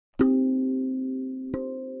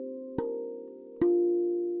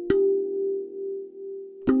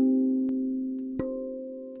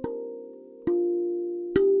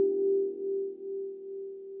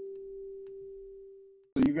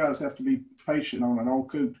guys have to be patient on an old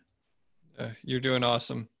coot. You're doing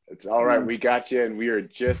awesome. It's all right. We got you, and we are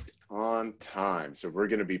just on time. So we're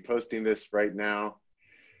going to be posting this right now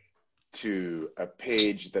to a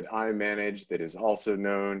page that I manage that is also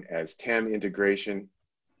known as TAM Integration.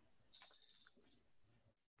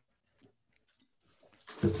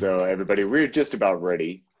 So everybody, we're just about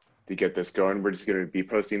ready to get this going. We're just going to be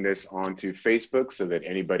posting this onto Facebook so that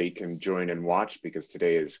anybody can join and watch, because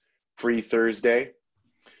today is Free Thursday.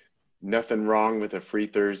 Nothing wrong with a free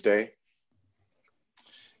Thursday.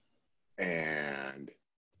 And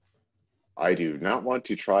I do not want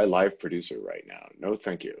to try live producer right now. No,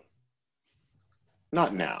 thank you.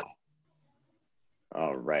 Not now.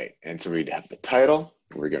 All right. And so we'd have the title.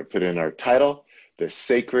 We're going to put in our title, The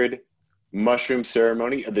Sacred Mushroom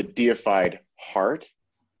Ceremony of the Deified Heart.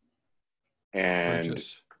 And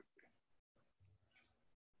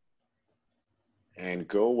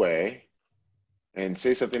go away and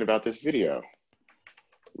say something about this video.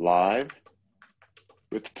 Live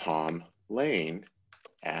with Tom Lane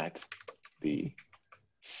at the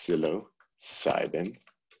Psilocybin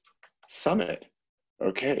Summit.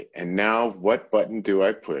 Okay, and now what button do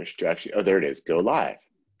I push to actually, oh, there it is, go live.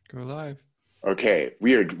 Go live. Okay,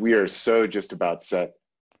 we are so just about set,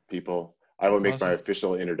 people. I will make Awesome. my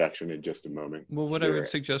official introduction in just a moment. Well, what I would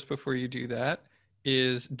suggest before you do that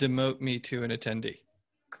is demote me to an attendee.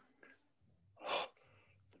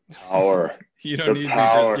 Power. You don't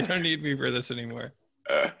need me for this anymore.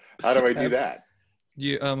 How do I do that?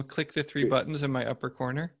 You click the three buttons in my upper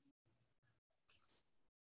corner.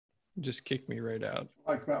 Just kick me right out.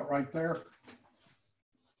 Like about right there.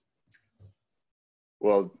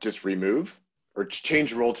 Well, just remove or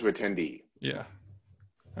change role to attendee. Yeah.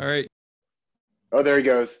 All right. Oh, there he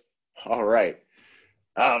goes. All right.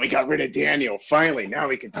 Oh, we got rid of Daniel. Finally, now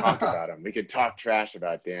we can talk about him. We can talk trash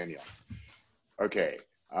about Daniel. Okay.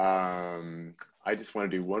 I just want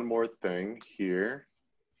to do one more thing here.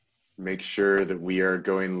 Make sure that we are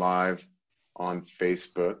going live on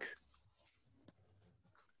Facebook.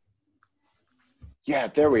 Yeah,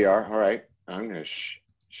 there we are. All right. I'm going to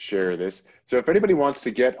share this. So if anybody wants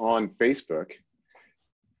to get on Facebook,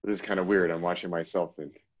 this is kind of weird. I'm watching myself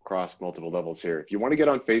across multiple levels here. If you want to get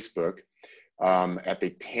on Facebook, at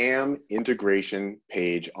the TAM integration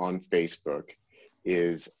page on Facebook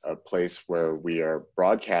is a place where we are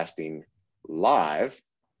broadcasting live,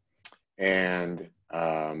 and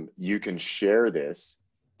you can share this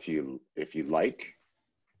if you like.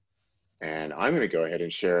 And I'm going to go ahead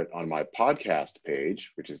and share it on my podcast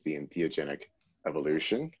page, which is the Entheogenic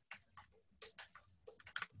Evolution.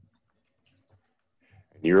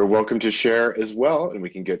 You're welcome to share as well, and we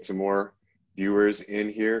can get some more viewers in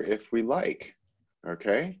here if we like.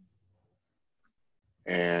 Okay.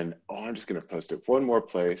 And I'm just going to post it one more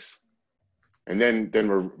place, and then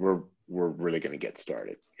we're really going to get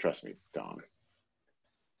started. Trust me, Dom.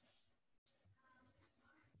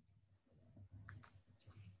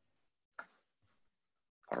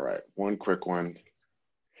 All right, one quick one.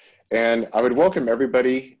 And I would welcome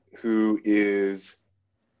everybody who is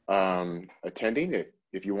attending.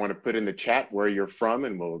 If you want to put in the chat where you're from,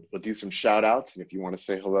 and we'll do some shout outs. And if you want to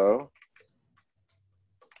say hello.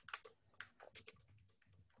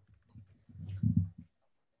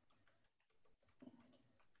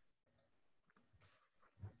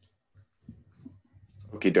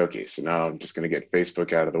 Okie dokie. So now I'm just going to get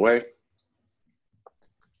Facebook out of the way.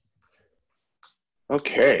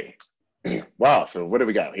 Okay. Wow. So what do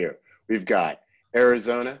we got here? We've got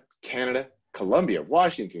Arizona, Canada, Colombia,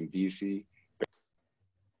 Washington, D.C.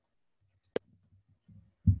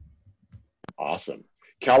 Awesome.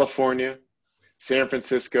 California, San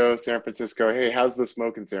Francisco. Hey, how's the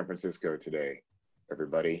smoke in San Francisco today,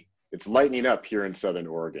 everybody? It's lightening up here in Southern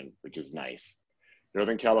Oregon, which is nice.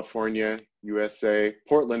 Northern California, USA,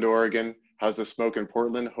 Portland, Oregon. How's the smoke in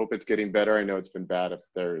Portland? Hope it's getting better. I know it's been bad up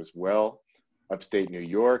there as well. Upstate New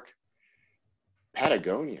York,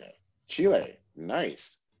 Patagonia, Chile,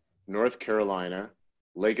 nice. North Carolina,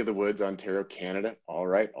 Lake of the Woods, Ontario, Canada. All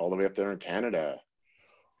right, all the way up there in Canada.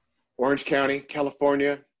 Orange County,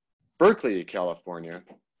 California, Berkeley, California.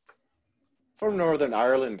 From Northern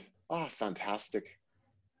Ireland. Oh, fantastic.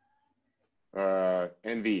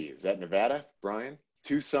 NV, is that Nevada, Brian?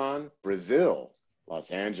 Tucson, Brazil,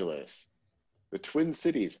 Los Angeles. The Twin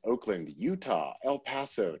Cities, Oakland, Utah, El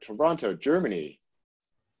Paso, Toronto, Germany.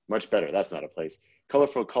 Much better, that's not a place.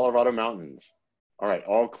 Colorful Colorado Mountains. All right,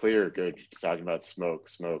 all clear, good. Just talking about smoke.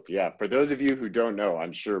 Yeah, for those of you who don't know,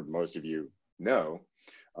 I'm sure most of you know,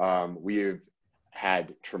 we've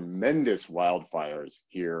had tremendous wildfires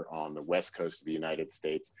here on the west coast of the United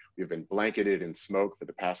States. We've been blanketed in smoke for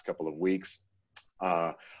the past couple of weeks.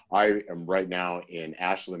 I am right now in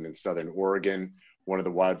Ashland in Southern Oregon. One of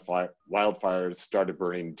the wildfires started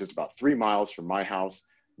burning just about 3 miles from my house.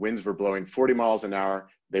 Winds were blowing 40 miles an hour.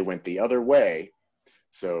 They went the other way.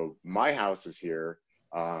 So my house is here,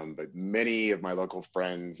 but many of my local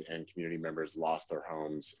friends and community members lost their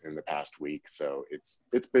homes in the past week. So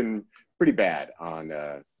it's been pretty bad on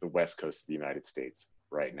the West Coast of the United States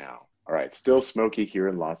right now. All right, still smoky here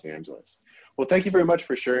in Los Angeles. Well, thank you very much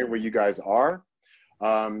for sharing where you guys are.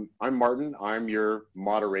 I'm Martin. I'm your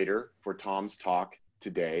moderator for Tom's talk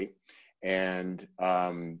today. And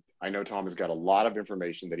I know Tom has got a lot of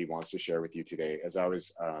information that he wants to share with you today. As I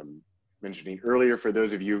was mentioning earlier, for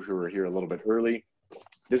those of you who are here a little bit early,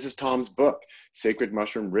 this is Tom's book, Sacred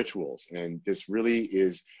Mushroom Rituals. And this really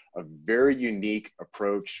is a very unique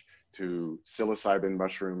approach to psilocybin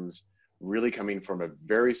mushrooms, really coming from a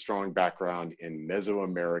very strong background in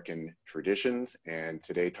Mesoamerican traditions. And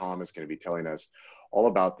today, Tom is going to be telling us all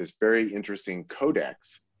about this very interesting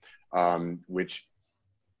codex, which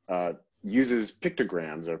uses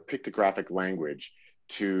pictograms or pictographic language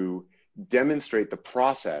to demonstrate the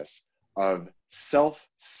process of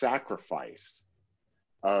self-sacrifice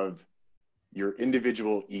of your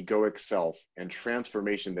individual egoic self and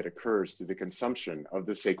transformation that occurs through the consumption of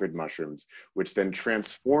the sacred mushrooms, which then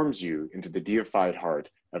transforms you into the deified heart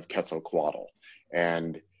of Quetzalcoatl.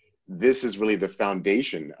 And this is really the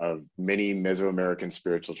foundation of many Mesoamerican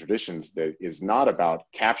spiritual traditions, that is not about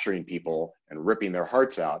capturing people and ripping their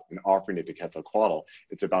hearts out and offering it to Quetzalcoatl.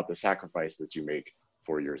 It's about the sacrifice that you make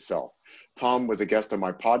for yourself. Tom was a guest on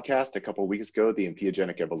my podcast a couple of weeks ago, The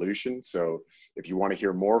Entheogenic Evolution. So if you want to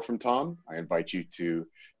hear more from Tom, I invite you to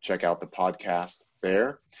check out the podcast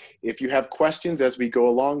there. If you have questions as we go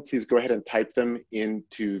along, please go ahead and type them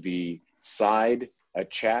into the side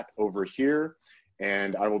chat over here.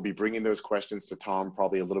 And I will be bringing those questions to Tom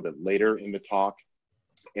probably a little bit later in the talk.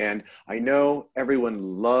 And I know everyone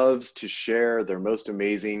loves to share their most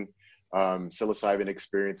amazing psilocybin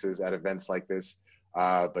experiences at events like this.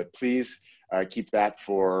 But please keep that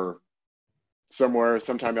for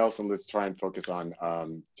sometime else, and let's try and focus on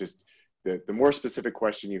just the more specific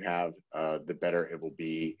question you have, the better it will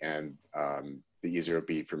be, and the easier it'll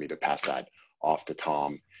be for me to pass that off to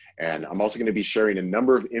Tom. And I'm also going to be sharing a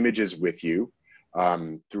number of images with you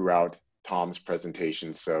throughout Tom's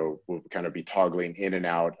presentation. So we'll kind of be toggling in and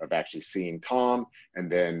out of actually seeing Tom, and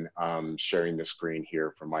then sharing the screen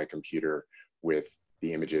here from my computer with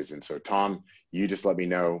the images. And so Tom, you just let me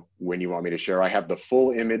know when you want me to share. I have the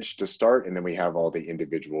full image to start, and then we have all the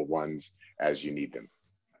individual ones as you need them.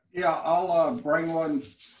 Yeah, I'll bring one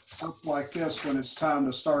up like this when it's time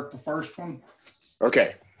to start the first one.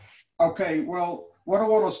 Okay. Okay, well, what I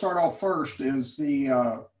want to start off first is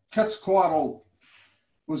the Quetzalcoatl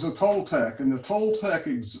was a Toltec, and the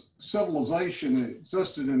Toltec civilization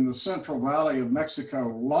existed in the Central Valley of Mexico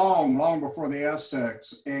long before the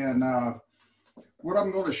Aztecs. And what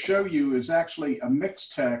I'm going to show you is actually a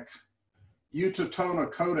Mixtec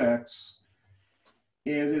Utatona Codex.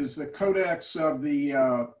 It is the codex of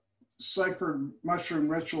the sacred mushroom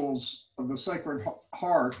rituals of the Sacred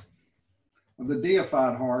Heart, of the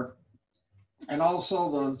Deified Heart, and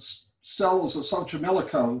also the Stelas of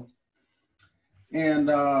Xochimilco. And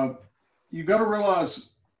you got to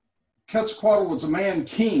realize Quetzalcoatl was a man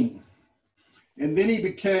king, and then he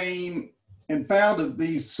became and founded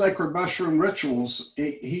these sacred mushroom rituals.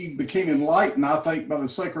 He became enlightened, I think, by the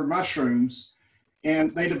sacred mushrooms,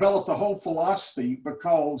 and they developed a whole philosophy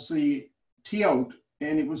because the Teot,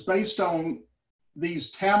 and it was based on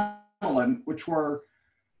these Tamerlan, which were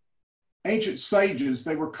ancient sages.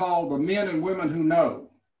 They were called the men and women who know.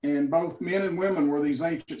 And both men and women were these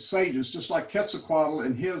ancient sages, just like Quetzalcoatl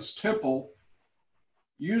in his temple,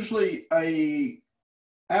 usually a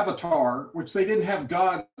avatar, which they didn't have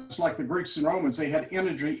gods like the Greeks and Romans. They had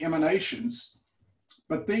energy emanations.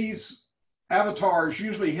 But these avatars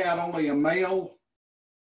usually had only a male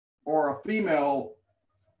or a female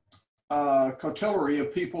coterie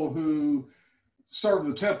of people who served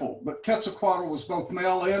the temple. But Quetzalcoatl was both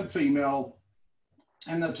male and female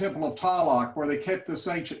in the temple of Tlaloc, where they kept this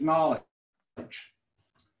ancient knowledge.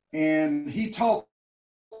 And he taught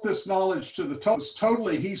this knowledge to the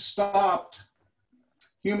totally, he stopped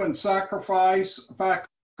human sacrifice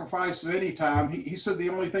at any time. He said the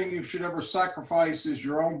only thing you should ever sacrifice is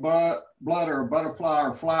your own blood or a butterfly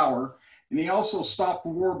or flower. And he also stopped the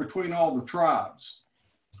war between all the tribes.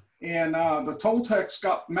 And the Toltecs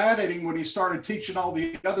got mad at him when he started teaching all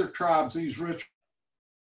the other tribes these rituals.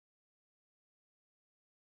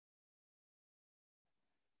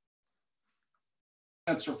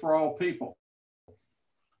 Answer for all people.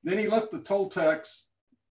 Then he left the Toltecs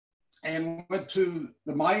and went to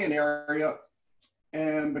the Mayan area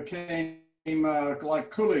and became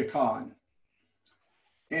like Culiacan.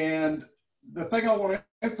 And the thing I want to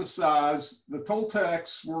emphasize, the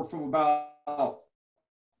Toltecs were from about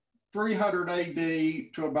 300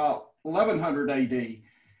 AD to about 1100 AD.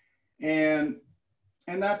 And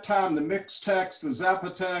in that time, the Mixtecs, the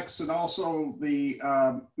Zapotecs, and also the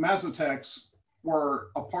Mazatecs were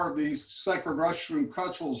a part of these sacred mushroom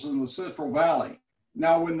cultures in the Central Valley.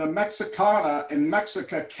 Now, when the Mexicana and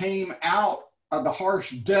Mexica came out of the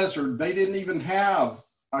harsh desert, they didn't even have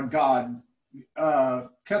a god.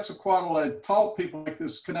 Quetzalcoatl had taught people like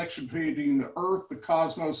this connection between the earth, the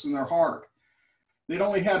cosmos, and their heart. They'd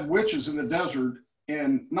only had witches in the desert,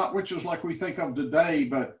 and not witches like we think of today,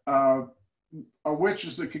 but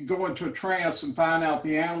witches that could go into a trance and find out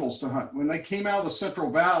the animals to hunt. When they came out of the Central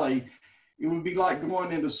Valley, it would be like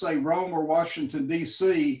going into, say, Rome or Washington,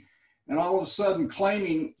 D.C., and all of a sudden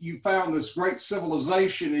claiming you found this great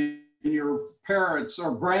civilization in your parents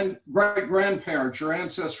or great-grandparents, your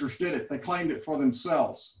ancestors did it. They claimed it for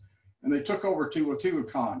themselves, and they took over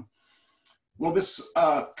Teotihuacan. Well, this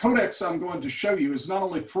codex I'm going to show you is not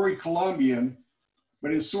only pre-Columbian,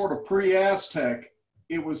 but is sort of pre-Aztec.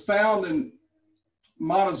 It was found in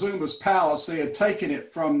Montezuma's palace. They had taken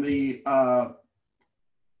it from the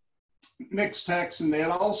Mixtecs, and they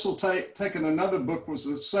had also taken another book, was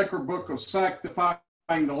the Sacred Book of Sanctifying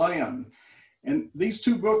the Land. And these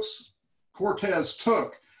two books Cortez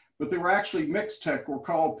took, but they were actually Mixtec, were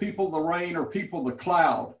called People of the Rain or People of the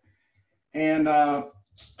Cloud. And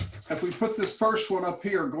if we put this first one up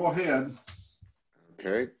here, go ahead.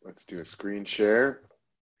 Okay, let's do a screen share.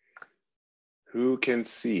 Who can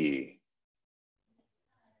see?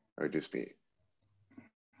 Or just me?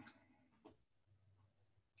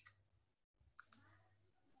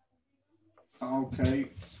 Okay.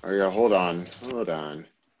 Oh yeah, hold on.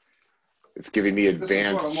 It's giving me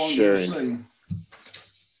advanced sharing.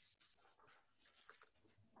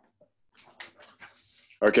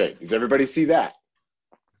 Okay, does everybody see that?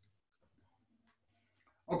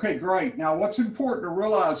 Okay, great. Now what's important to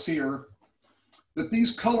realize here, that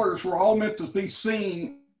these colors were all meant to be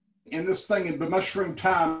seen in this thing in the mushroom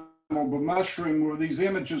time, or the mushroom, where these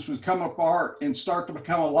images would come apart and start to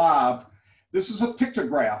become alive. This is a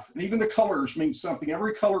pictograph, and even the colors mean something.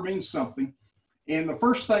 Every color means something. And the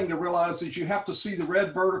first thing to realize is you have to see the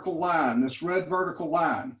red vertical line, this red vertical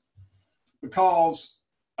line, because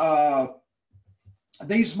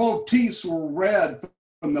these motifs were read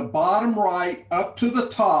from the bottom right up to the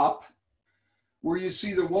top, where you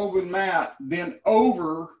see the woven mat, then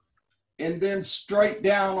over, and then straight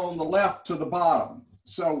down on the left to the bottom.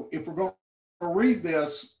 So if we're going to read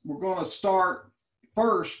this, we're going to start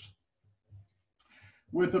first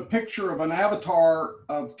with a picture of an avatar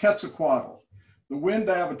of Quetzalcoatl, the wind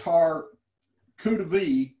avatar,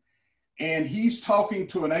 Kudavi, and he's talking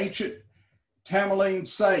to an ancient Tamerlane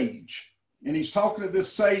sage. And he's talking to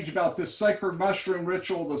this sage about this sacred mushroom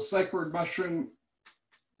ritual, the sacred mushroom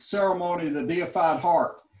ceremony, the deified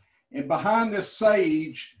heart. And behind this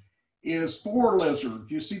sage is four lizards.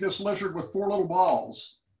 You see this lizard with four little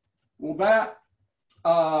balls. Well, that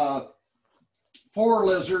four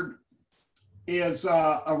lizard is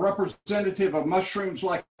a representative of mushrooms,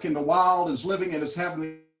 like in the wild, is living and is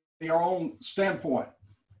having their own standpoint.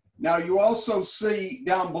 Now you also see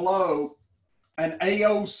down below an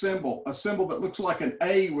AO symbol, a symbol that looks like an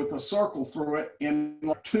A with a circle through it, and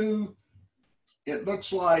two, it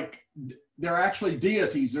looks like they're actually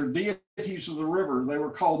deities. They're deities of the river. They were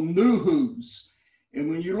called Nuhus. And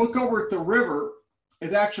when you look over at the river,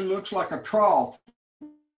 it actually looks like a trough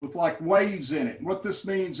with like waves in it. What this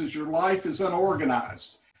means is your life is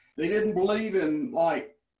unorganized. They didn't believe in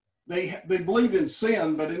like, they believed in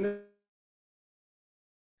sin, but in the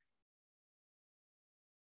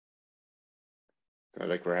Sounds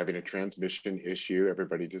like we're having a transmission issue.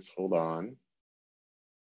 Everybody just hold on.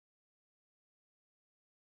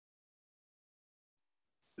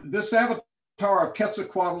 This avatar of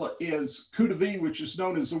Quetzalcoatl is Kudavi, which is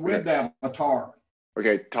known as the wind avatar.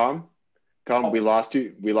 Okay, Tom, we lost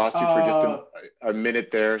you. We lost you for just a minute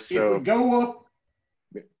there. So if we go up,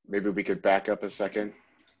 maybe we could back up a second.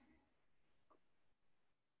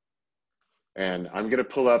 And I'm going to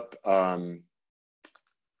pull up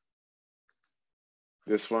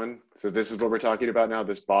this one. So this is what we're talking about now,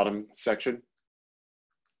 this bottom section.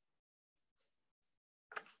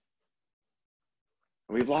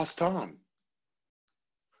 And we've lost Tom.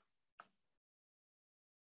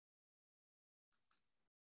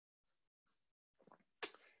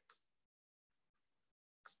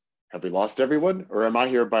 Have we lost everyone, or am I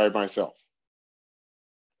here by myself?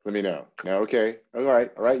 Let me know. No, okay. All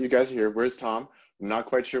right. You guys are here. Where's Tom? I'm not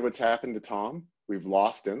quite sure what's happened to Tom. We've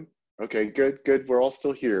lost him. Okay, good. We're all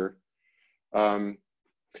still here.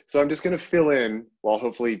 So I'm just going to fill in while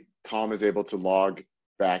hopefully Tom is able to log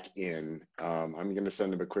back in. I'm going to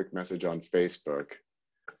send him a quick message on Facebook,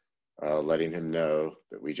 letting him know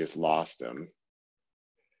that we just lost him.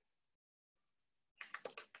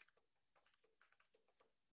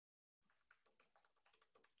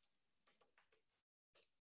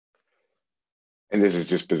 And this is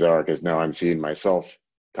just bizarre because now I'm seeing myself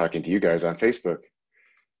talking to you guys on Facebook.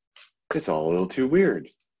 It's all a little too weird.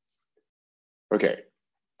 Okay,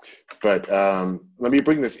 but let me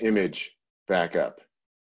bring this image back up.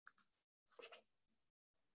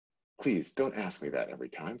 Please don't ask me that every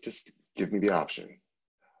time. Just give me the option.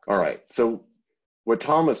 All right, so what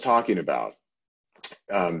Tom was talking about,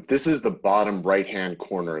 this is the bottom right-hand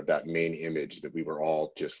corner of that main image that we were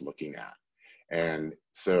all just looking at. And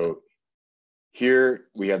so here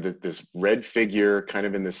we have this red figure kind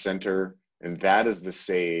of in the center, and that is the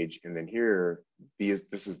sage. And then here,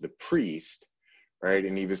 this is the priest, right?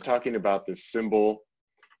 And he was talking about this symbol.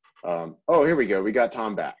 Oh, here we go. We got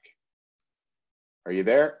Tom back. Are you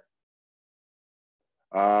there?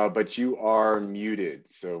 But you are muted,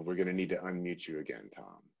 so we're going to need to unmute you again,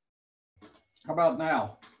 Tom. How about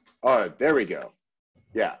now? Oh, there we go.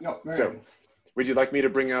 Yeah. Yep, So would you like me to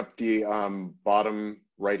bring up the bottom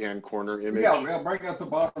right-hand corner image? Yeah, bring up the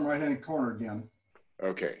bottom right-hand corner again.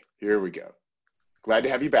 Okay, here we go. Glad to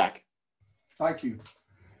have you back. Thank you.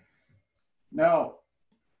 Now,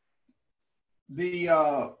 the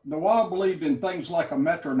Noah believed in things like a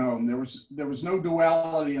metronome. There was no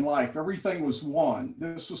duality in life. Everything was one.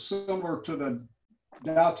 This was similar to the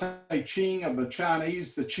Tao Te Ching of the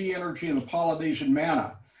Chinese, the Qi energy, and the Polynesian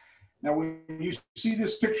mana. Now, when you see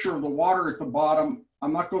this picture of the water at the bottom,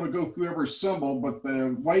 I'm not going to go through every symbol, but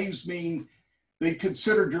the waves mean they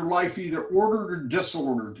considered your life either ordered or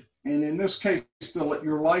disordered. And in this case,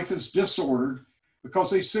 your life is disordered because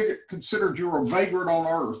they considered you a vagrant on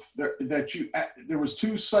earth, there was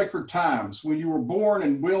two sacred times when you were born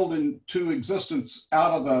and willed into existence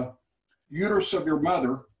out of the uterus of your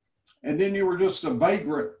mother, and then you were just a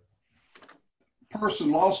vagrant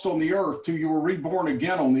person lost on the earth till you were reborn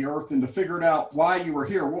again on the earth, and to figure out why you were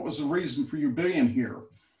here, what was the reason for you being here.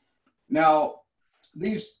 Now,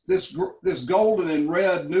 this golden and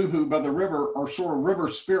red nuhu by the river are sort of river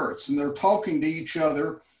spirits, and they're talking to each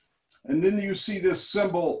other. And then you see this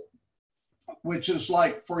symbol, which is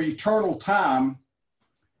like for eternal time,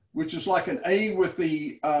 which is like an A with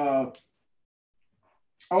the O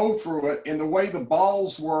through it. And the way the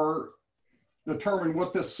balls were determined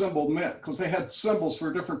what this symbol meant, because they had symbols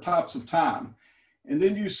for different types of time. And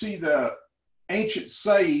then you see the ancient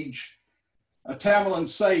sage, a Tamalan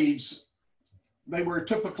sage. They were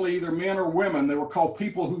typically either men or women. They were called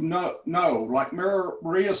people who know. Like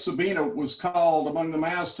Maria Sabina was called among the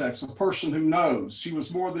Maztecs, a person who knows. She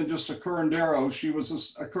was more than just a curandero. She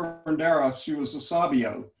was a curandera. She was a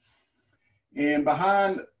sabio. And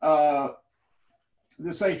behind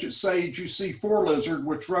this ancient sage, you see four lizard,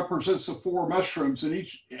 which represents the four mushrooms, and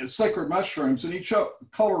each sacred mushrooms, and each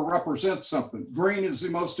color represents something. Green is the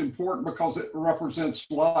most important because it represents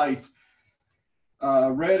life.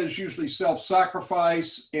 Red is usually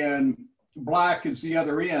self-sacrifice, and black is the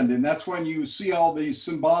other end. And that's when you see all these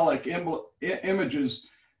symbolic images.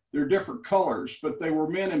 They're different colors, but they were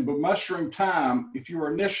meant in mushroom time, if you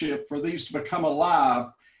were initiate, for these to become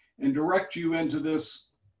alive and direct you into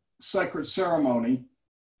this sacred ceremony.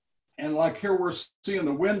 And like here, we're seeing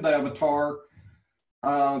the wind avatar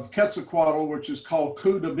of Quetzalcoatl, which is called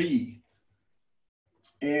Ku-Dabi.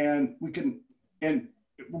 And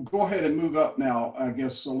we'll go ahead and move up now, I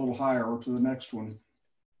guess, a little higher to the next one.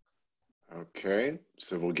 Okay,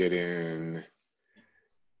 so we'll get in.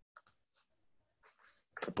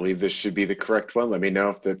 I believe this should be the correct one. Let me know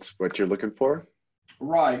if that's what you're looking for.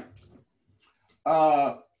 Right.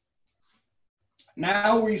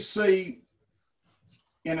 Now we see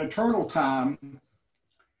in eternal time,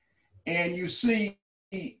 and you see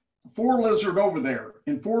four lizard over there,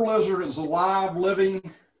 and four lizard is alive,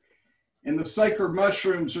 living, and the sacred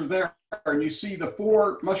mushrooms are there, and you see the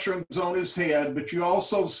four mushrooms on his head, but you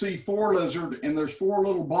also see four lizard, and there's four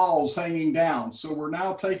little balls hanging down. So we're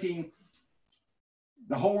now taking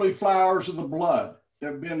the holy flowers of the blood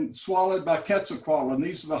that have been swallowed by Quetzalcoatl, and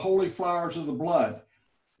these are the holy flowers of the blood.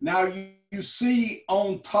 Now you see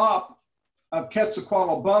on top of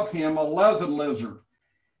Quetzalcoatl above him, 11 lizard,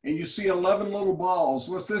 and you see 11 little balls.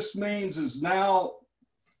 What this means is now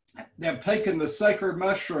they've taken the sacred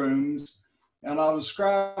mushrooms, and I'll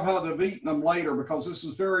describe how they've eaten them later, because this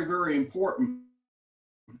is very, very important.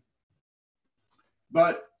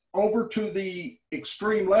 But over to the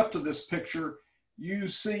extreme left of this picture, you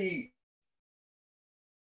see.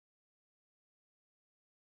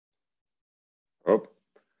 Oh,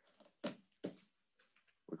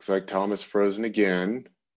 looks like Tom is frozen again.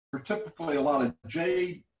 Typically a lot of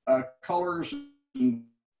jade colors and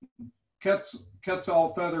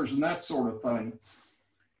quetzal feathers and that sort of thing.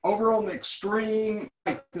 Over on the extreme,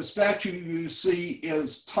 the statue you see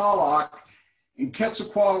is Talak, and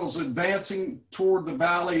Quetzalcoatl is advancing toward the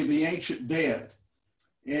valley of the ancient dead.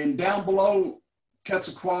 And down below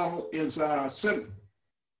Quetzalcoatl is Talak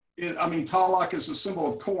is a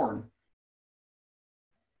symbol of corn.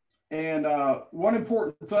 And one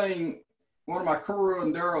important thing, one of my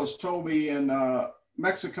curanderos told me in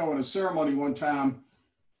Mexico in a ceremony one time,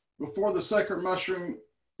 before the sacred mushroom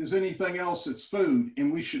is anything else, it's food.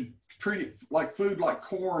 And we should treat it like food, like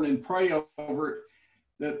corn, and pray over it,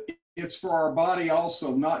 that it's for our body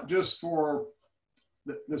also, not just for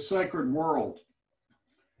the sacred world.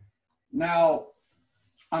 Now,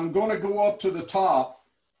 I'm going to go up to the top,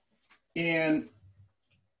 and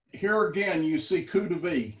here again, you see coup de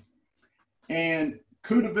vie. And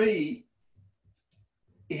coup de vie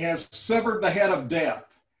has severed the head of death.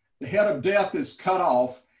 The head of death is cut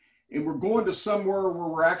off, and we're going to somewhere where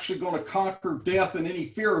we're actually going to conquer death and any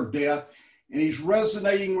fear of death. And he's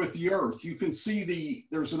resonating with the earth. You can see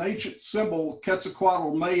there's an ancient symbol,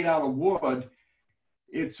 Quetzalcoatl, made out of wood.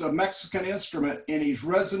 It's a Mexican instrument, and he's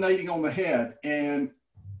resonating on the head. And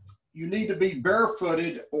you need to be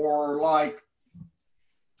barefooted or like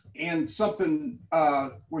in something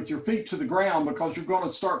with your feet to the ground, because you're going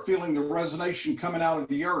to start feeling the resonation coming out of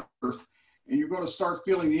the earth, and you're going to start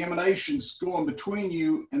feeling the emanations going between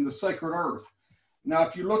you and the sacred earth. Now,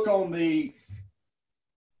 if you look on the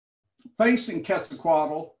facing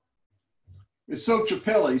Quetzalcoatl is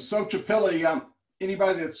Xochipilli. Xochipilli,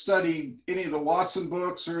 anybody that studied any of the Watson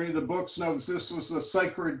books or any of the books knows this was the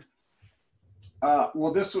sacred,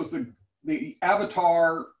 this was the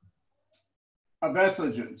avatar of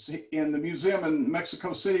Ethiopians. In the museum in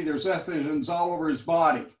Mexico City, there's Ethiopians all over his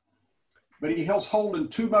body. But he was holding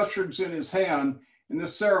two mushrooms in his hand in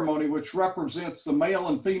this ceremony, which represents the male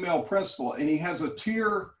and female principle. And he has a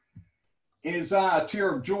tear in his eye, a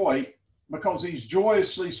tear of joy, because he's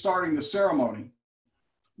joyously starting the ceremony.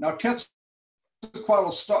 Now, Quetzalcoatl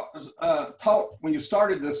taught when you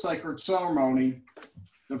started this sacred ceremony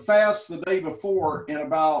to fast the day before, and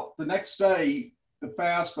about the next day, the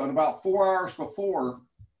fast, but about 4 hours before,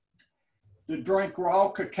 to drink raw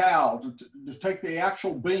cacao, to take the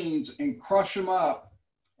actual beans and crush them up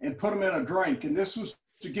and put them in a drink. And this was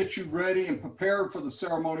to get you ready and prepared for the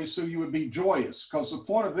ceremony so you would be joyous, because the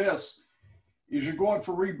point of this is you're going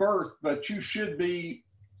for rebirth, but you should be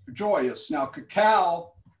joyous. Now,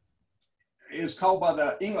 cacao is called by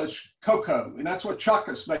the English cocoa, and that's what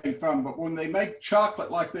chocolate's made from. But when they make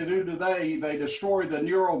chocolate like they do today, they destroy the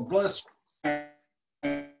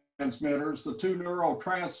neurotransmitters, the two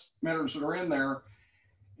neurotransmitters that are in there,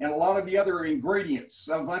 and a lot of the other ingredients.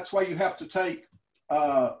 So that's why you have to take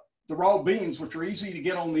the raw beans, which are easy to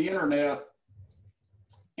get on the internet.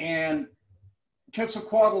 And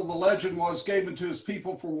Quetzalcoatl, the legend was, gave it to his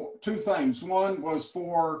people for two things. One was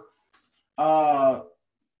for an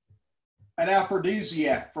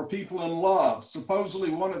aphrodisiac, for people in love. Supposedly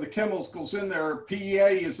one of the chemicals in there,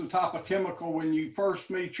 PEA, is the type of chemical when you first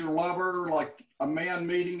meet your lover, like a man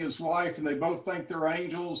meeting his wife, and they both think they're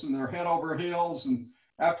angels and they're head over heels, and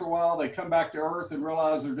after a while they come back to earth and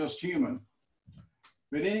realize they're just human.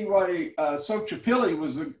 But anyway,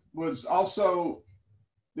 Xochipilli was also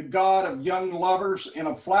the god of young lovers and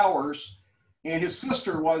of flowers, and his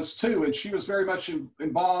sister was too, and she was very much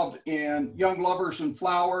involved in young lovers and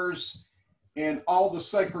flowers and all the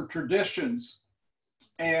sacred traditions.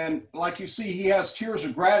 And like you see, he has tears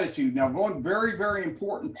of gratitude. Now, one very, very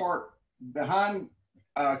important part behind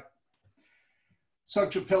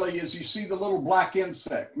Xochipilli is you see the little black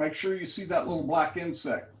insect. Make sure you see that little black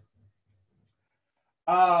insect.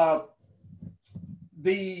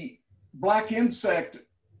 The black insect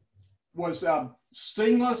was a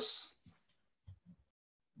stingless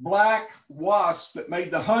black wasp that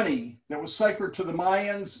made the honey that was sacred to the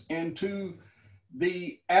Mayans and to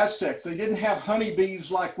the Aztecs. They didn't have honeybees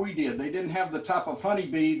like we did. They didn't have the type of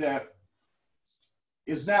honeybee that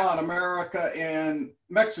is now in America and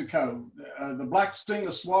Mexico. The black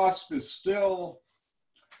stingless wasp is still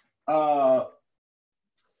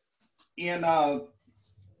in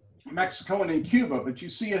Mexico and in Cuba, but you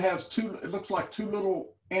see it has it looks like two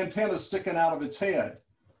little antennas sticking out of its head.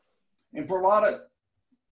 And for a lot of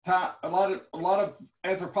a lot of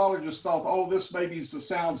anthropologists thought, oh, this maybe is the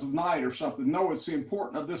sounds of night or something. No, it's the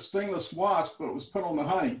importance of this stingless wasp that was put on the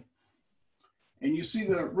honey. And you see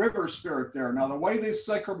the river spirit there. Now, the way these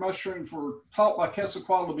sacred mushrooms were taught by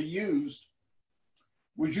Quetzalcoatl to be used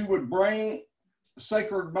was you would bring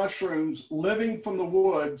sacred mushrooms living from the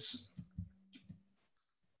woods,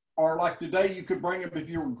 or like today you could bring them if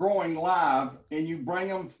you were growing live, and you bring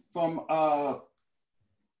them from or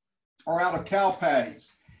out of cow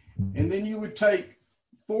patties. And then you would take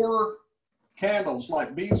 4 candles,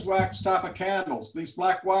 like beeswax type of candles. These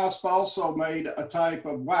black wasps also made a type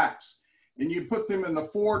of wax. And you put them in the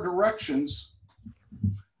 4 directions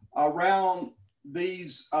around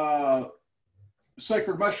these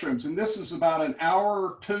sacred mushrooms. And this is about an hour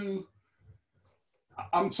or 2.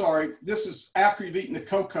 I'm sorry, this is after you've eaten the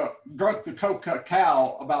cocoa, drunk the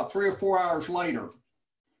cacao, about 3 or 4 hours later.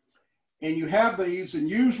 And you have these, and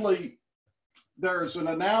usually there's an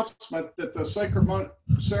announcement that the sacred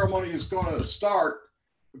ceremony is going to start,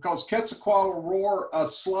 because Quetzalcoatl wore a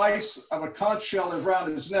slice of a conch shell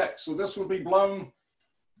around his neck. So this will be blown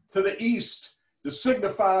to the east to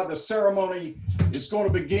signify the ceremony is going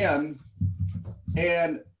to begin.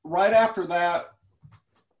 And right after that,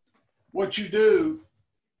 what you do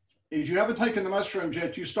is, you haven't taken the mushrooms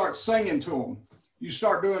yet, you start singing to them. You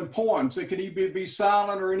start doing poems. It can either be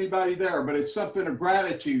silent or anybody there, but it's something of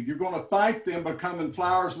gratitude. You're going to thank them for becoming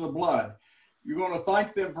flowers of the blood. You're going to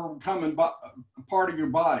thank them for becoming a part of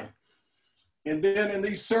your body. And then in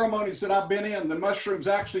these ceremonies that I've been in, the mushrooms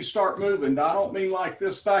actually start moving. Now, I don't mean like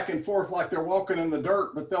this back and forth like they're walking in the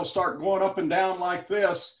dirt, but they'll start going up and down like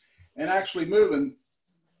this and actually moving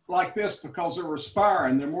like this, because they're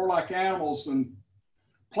respiring. They're more like animals than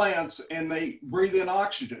plants, and they breathe in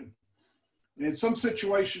oxygen. And in some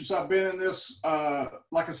situations I've been in this,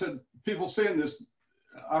 like I said, people seeing this.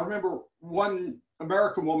 I remember one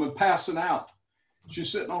American woman passing out.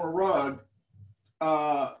 She's sitting on a rug,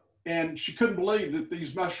 and she couldn't believe that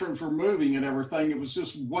these mushrooms were moving and everything. It was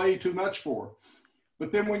just way too much for her.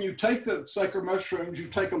 But then when you take the sacred mushrooms, you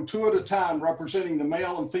take them 2 at a time, representing the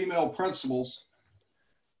male and female principles,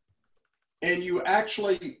 and you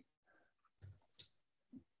actually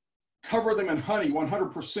cover them in honey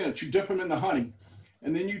 100%. You dip them in the honey,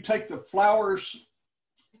 and then you take the flowers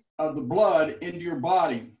of the blood into your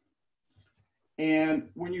body. And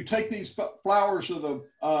when you take these flowers of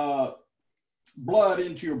the blood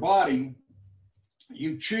into your body,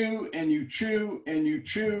 you chew and you chew and you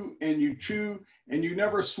chew and you chew, and you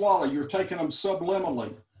never swallow. You're taking them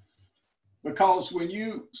subliminally, because when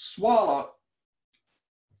you swallow,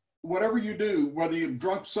 whatever you do, whether you've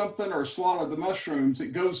drunk something or swallowed the mushrooms,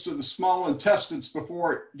 it goes to the small intestines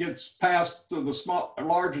before it gets past to the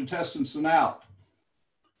large intestines and out.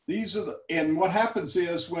 These are and what happens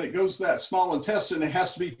is, when it goes to that small intestine, it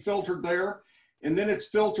has to be filtered there, and then it's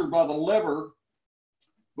filtered by the liver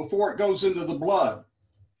before it goes into the blood.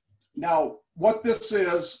 Now, what this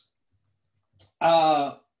is,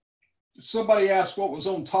 somebody asked what was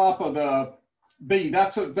on top of the bee.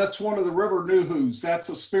 That's one of the river nuhus. That's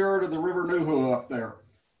a spirit of the river nuhu up there.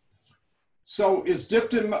 So it's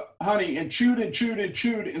dipped in honey and chewed and chewed and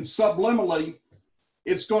chewed, and subliminally,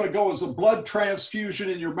 it's going to go as a blood transfusion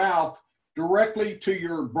in your mouth directly to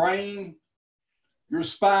your brain, your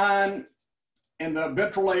spine, and the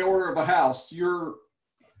ventral aorta of the house. Your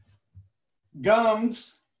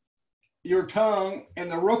gums, your tongue, and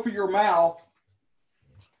the roof of your mouth.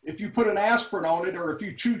 If you put an aspirin on it, or if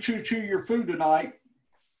you chew your food tonight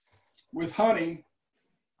with honey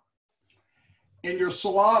in your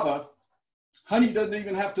saliva, honey doesn't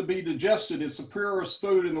even have to be digested. It's the purest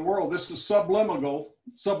food in the world. This is subliminal,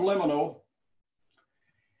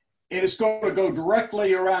 and it's going to go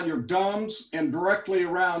directly around your gums and directly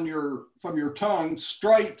around from your tongue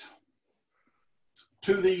straight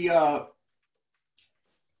to the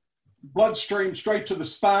bloodstream, straight to the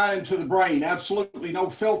spine and to the brain. Absolutely no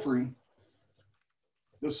filtering.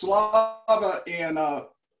 The saliva and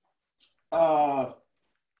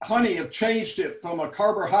honey have changed it from a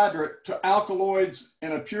carbohydrate to alkaloids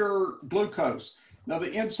and a pure glucose. Now,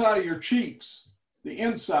 the inside of your cheeks, the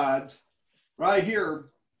insides right here,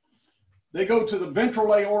 they go to the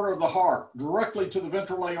ventral aorta of the heart, directly to the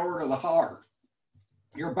ventral aorta of the heart.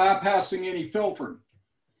 You're bypassing any filtering.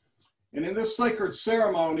 And in this sacred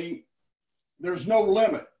ceremony, there's no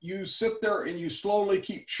limit. You sit there and you slowly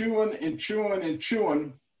keep chewing and chewing and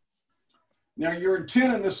chewing. Now, your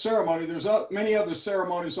intent in this ceremony, there's many other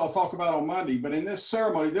ceremonies I'll talk about on Monday, but in this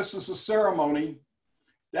ceremony, this is a ceremony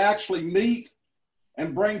to actually meet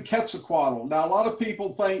and bring Quetzalcoatl. Now, a lot of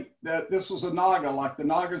people think that this was a Naga, like the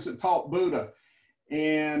Nagas that taught Buddha,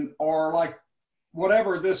 or like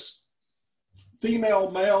whatever this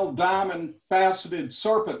female, male, diamond faceted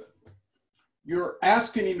serpent, you're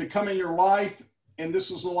asking him to come in your life, and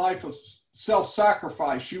this is a life of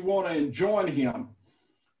self-sacrifice. You want to join him.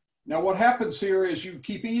 Now, what happens here is you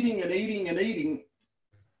keep eating and eating and eating,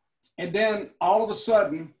 and then all of a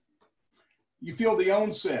sudden, you feel the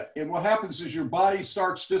onset. And what happens is your body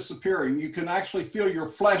starts disappearing. You can actually feel your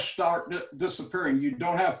flesh start disappearing. You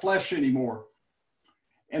don't have flesh anymore.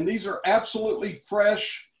 And these are absolutely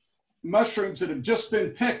fresh mushrooms that have just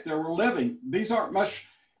been picked. They were living. These aren't much.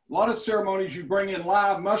 A lot of ceremonies you bring in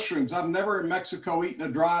live mushrooms. I've never in Mexico eaten a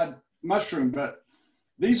dried mushroom, but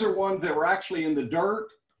these are ones that were actually in the dirt,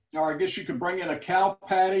 or I guess you could bring in a cow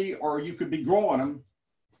patty, or you could be growing them.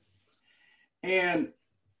 And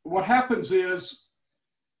what happens is,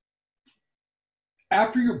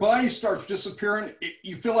 after your body starts disappearing,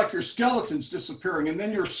 you feel like your skeleton's disappearing, and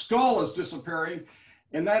then your skull is disappearing,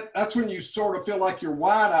 and that's when you sort of feel like you're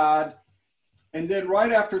wide-eyed. And then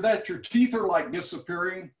right after that, your teeth are like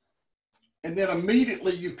disappearing, and then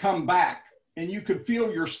immediately you come back, and you could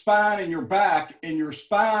feel your spine and your back, and your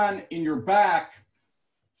spine in your back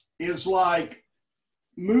is like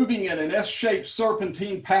moving in an S-shaped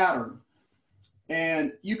serpentine pattern.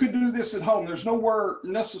 And you could do this at home. There's nowhere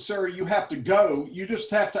necessary you have to go. You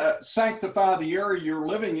just have to sanctify the area you're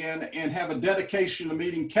living in and have a dedication to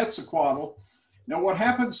meeting Quetzalcoatl. Now, what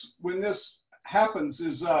happens when this happens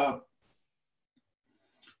is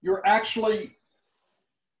you're actually,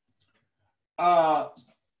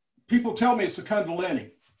 people tell me it's a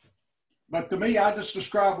Kundalini. But to me, I just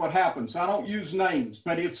describe what happens. I don't use names,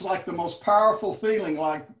 but it's like the most powerful feeling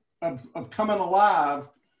like of coming alive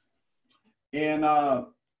and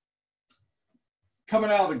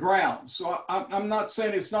coming out of the ground. So I'm not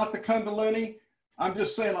saying it's not the Kundalini. I'm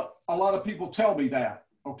just saying a lot of people tell me that,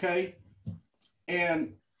 okay?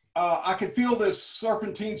 And I could feel this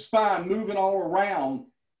serpentine spine moving all around.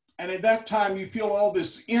 And at that time, you feel all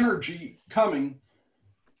this energy coming.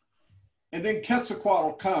 And then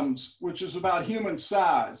Quetzalcoatl comes, which is about human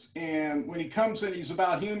size. And when he comes in, he's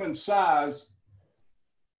about human size.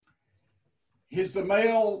 He's the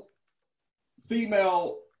male,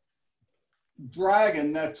 female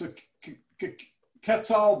dragon that's a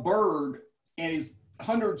Quetzal bird, and he's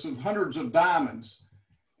hundreds of diamonds.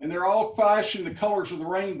 And they're all flashing the colors of the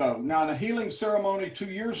rainbow. Now, in a healing ceremony 2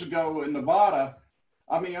 years ago in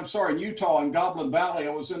in Utah, in Goblin Valley,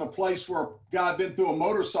 I was in a place where a guy had been through a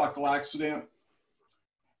motorcycle accident,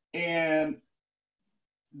 and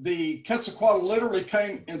the Quetzalcoatl literally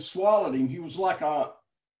came and swallowed him. He was like a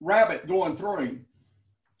rabbit going through him.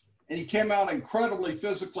 And he came out incredibly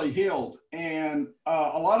physically healed. And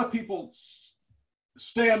a lot of people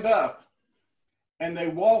stand up and they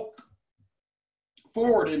walk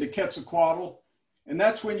forward into Quetzalcoatl, and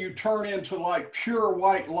that's when you turn into like pure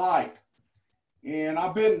white light. And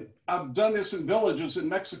I've done this in villages in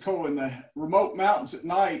Mexico in the remote mountains at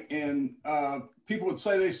night, and people would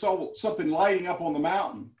say they saw something lighting up on the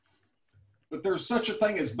mountain. But there's such a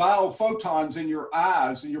thing as biophotons in your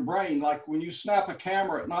eyes and your brain. Like when you snap a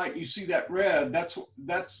camera at night, you see that red,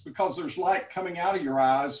 that's because there's light coming out of your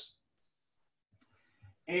eyes.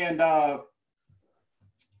 And I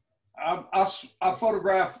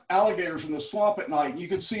photograph alligators in the swamp at night, and you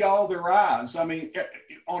can see all their eyes, on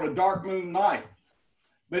a dark moon night.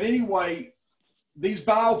 But anyway, these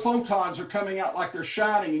biophotons are coming out like they're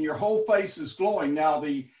shining, and your whole face is glowing. Now,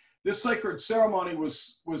 this sacred ceremony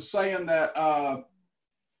was saying that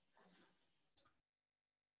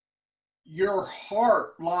your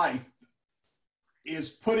heart life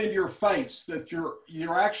is put in your face, that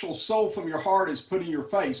your actual soul from your heart is put in your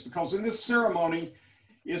face, because in this ceremony,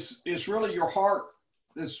 it's really your heart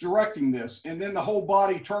that's directing this. And then the whole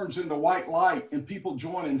body turns into white light and people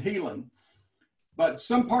join in healing. But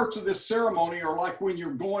some parts of this ceremony are like when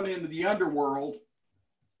you're going into the underworld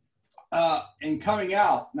and coming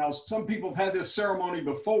out. Now, some people have had this ceremony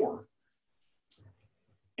before.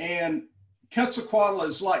 And Quetzalcoatl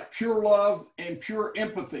is like pure love and pure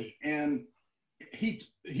empathy. And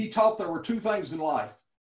he taught there were two things in life: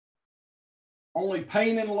 only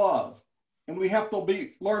pain and love. And we have to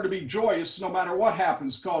learn to be joyous no matter what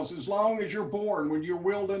happens, because as long as you're born, when you're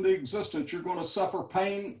willed into existence, you're going to suffer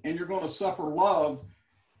pain and you're going to suffer love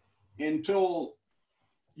until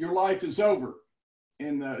your life is over.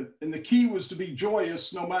 And the key was to be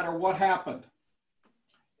joyous no matter what happened.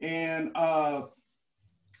 And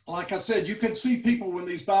like I said, you can see people when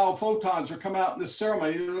these biophotons are come out in this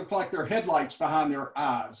ceremony, they look like their headlights behind their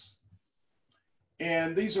eyes.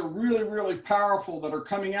 And these are really, really powerful that are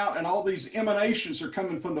coming out, and all these emanations are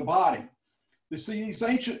coming from the body. You see, these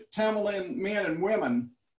ancient Tamerlane men and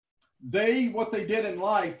women, what they did in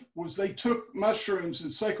life was they took mushrooms in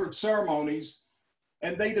sacred ceremonies,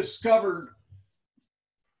 and they discovered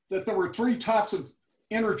that there were 3 types of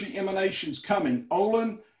energy emanations coming: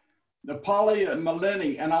 Olin, Nepali, and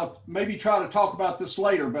Malini. And I'll maybe try to talk about this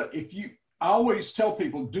later, but I always tell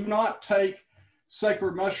people, do not take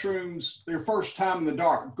sacred mushrooms their first time in the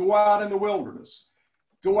dark. Go out in the wilderness.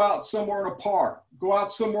 Go out somewhere in a park. Go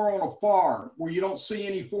out somewhere on a farm where you don't see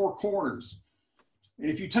any 4 corners. And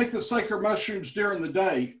if you take the sacred mushrooms during the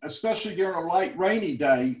day, especially during a light rainy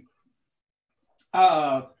day,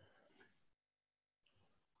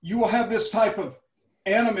 you will have this type of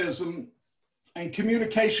animism and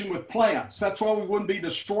communication with plants. That's why we wouldn't be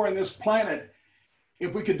destroying this planet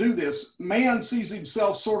if we could do this. Man sees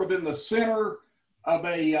himself sort of in the center of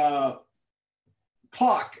a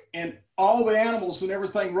clock, and all the animals and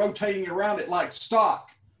everything rotating around it like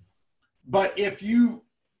stock. But if you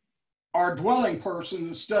are a dwelling person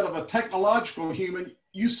instead of a technological human,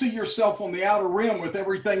 you see yourself on the outer rim with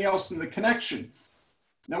everything else in the connection.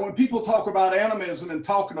 Now, when people talk about animism and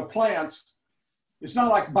talking to plants, it's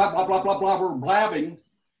not like blah, blah, blah, blah, blah, we're blabbing.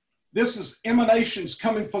 This is emanations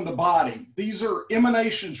coming from the body. These are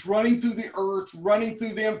emanations running through the earth, running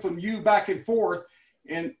through them from you back and forth.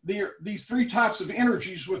 And these 3 types of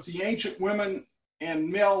energies, which the ancient women and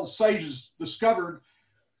male sages discovered,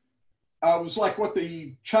 was like what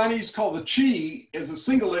the Chinese call the qi as a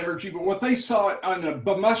single energy, but what they saw on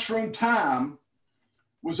a mushroom time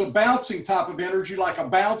was a bouncing type of energy, like a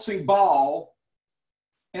bouncing ball,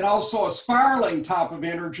 and also a spiraling type of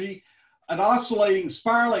energy, an oscillating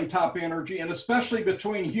spiraling type energy, and especially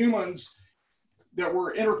between humans that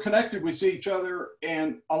were interconnected with each other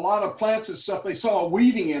and a lot of plants and stuff, they saw a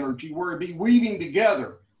weaving energy where it'd be weaving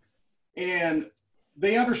together. And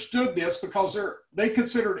they understood this because they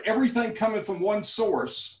considered everything coming from one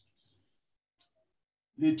source,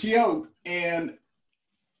 the Teot, and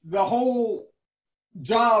the whole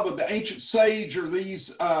job of the ancient sage or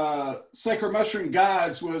these sacred mushroom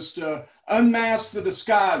guides was to unmask the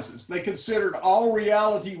disguises. They considered all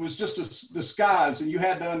reality was just a disguise, and you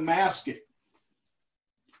had to unmask it.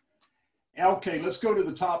 Okay, let's go to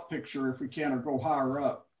the top picture if we can, or go higher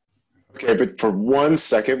up. Okay, but for 1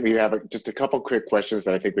 second, we have just a couple quick questions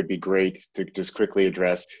that I think would be great to just quickly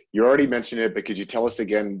address. You already mentioned it, but could you tell us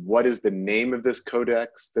again, what is the name of this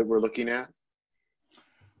codex that we're looking at?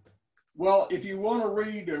 Well, if you want to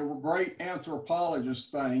read a great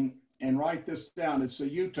anthropologist thing and write this down, it's a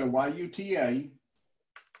Yuta, Y-U-T-A,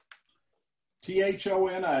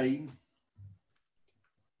 T-H-O-N-A,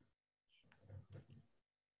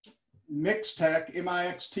 Mixtec,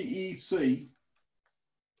 M-I-X-T-E-C,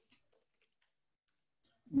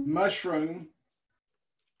 Mushroom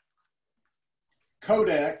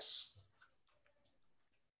Codex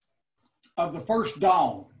of the First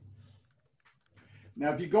Dawn.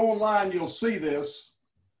 Now, if you go online, you'll see this.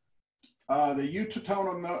 The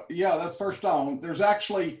Utatona, yeah, that's First Dawn. There's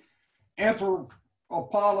actually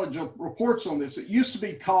anthropology reports on this. It used to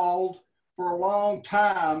be called, for a long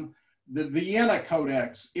time, the Vienna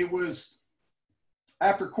Codex. It was,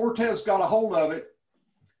 after Cortez got a hold of it,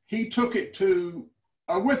 he took it to,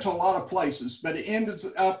 I went to a lot of places, but it ended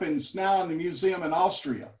up and it's now in the museum in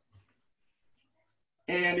Austria.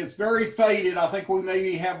 And it's very faded. I think we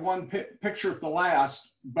maybe have one picture at the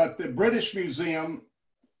last, but the British Museum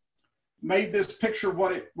made this picture of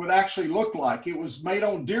what it would actually look like. It was made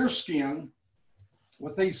on deer skin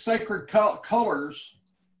with these sacred colors,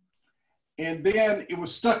 and then it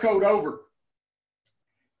was stuccoed over.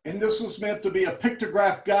 And this was meant to be a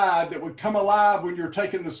pictograph guide that would come alive when you're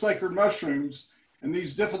taking the sacred mushrooms, and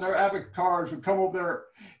these different avatars would come over there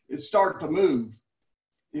and start to move.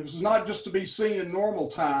 It was not just to be seen in normal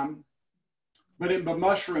time, but in the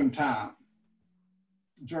mushroom time.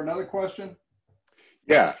 Is there another question?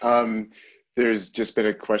 Yeah, there's just been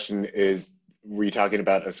a question, were you talking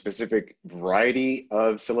about a specific variety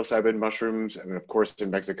of psilocybin mushrooms? I mean, of course,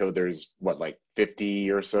 in Mexico, there's what, like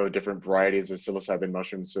 50 or so different varieties of psilocybin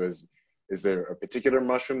mushrooms. So is there a particular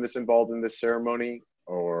mushroom that's involved in this ceremony,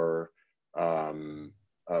 or a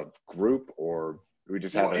group, or we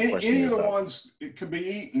just have a question? Any of the ones it could be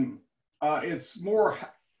eaten. It's more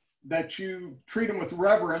that you treat them with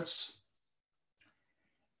reverence,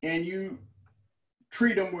 and you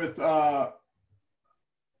treat them with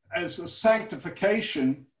as a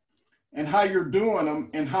sanctification, and how you're doing them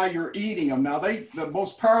and how you're eating them. Now, the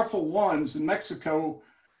most powerful ones in Mexico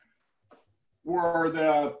were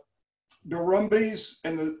the Durumbis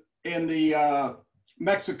and the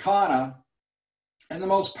Mexicana, and the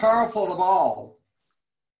most powerful of all,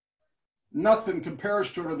 nothing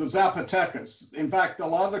compares to it, are the Zapotecas. In fact, a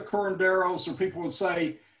lot of the curanderos, or people would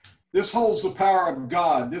say, this holds the power of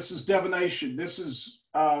God. This is divination. This is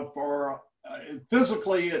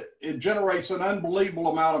physically, it generates an unbelievable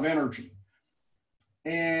amount of energy.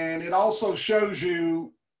 And it also shows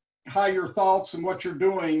you how your thoughts and what you're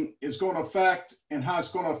doing is going to affect and how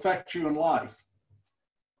it's going to affect you in life.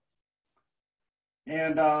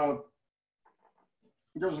 And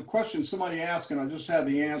there was a question somebody asked, and I just had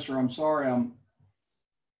the answer. I'm sorry,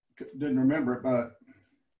 didn't remember it, but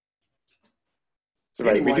so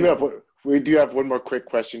right. Anyway. We do have one more quick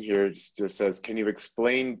question here. It just says, can you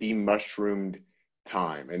explain be-mushroomed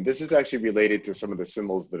time? And this is actually related to some of the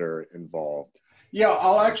symbols that are involved. Yeah,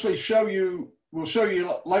 I'll actually show you. We'll show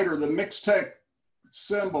you later the Mixtec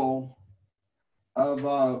symbol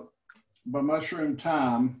of mushroom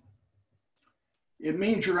time. It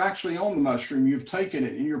means you're actually on the mushroom. You've taken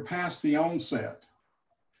it and you're past the onset,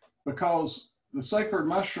 because the sacred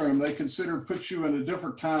mushroom they consider puts you in a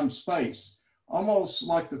different time space, almost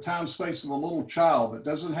like the time space of a little child that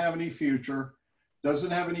doesn't have any future,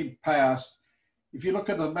 doesn't have any past. If you look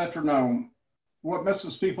at the metronome, what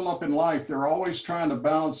messes people up in life, they're always trying to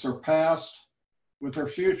balance their past with their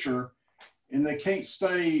future, and they can't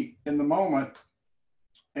stay in the moment.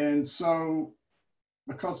 And so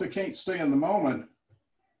because they can't stay in the moment,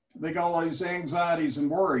 they got all these anxieties and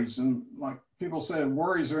worries. And like people said,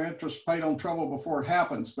 worries are interest paid on trouble before it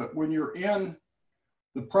happens. But when you're in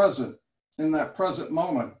the present, in that present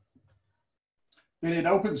moment, then it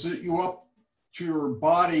opens you up to your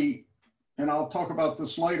body, and I'll talk about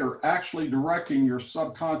this later, actually directing your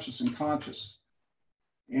subconscious and conscious.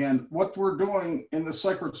 And what we're doing in the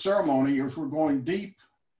sacred ceremony is we're going deep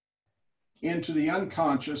into the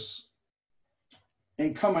unconscious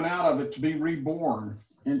and coming out of it to be reborn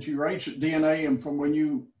into your ancient DNA and from when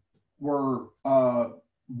you were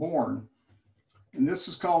born. And this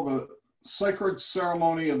is called the sacred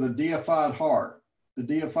ceremony of the deified heart,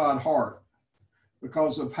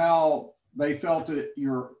 because of how they felt that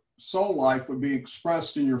your soul life would be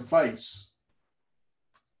expressed in your face.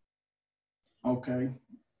 Okay.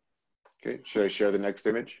 Okay, should I share the next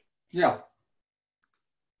image? Yeah.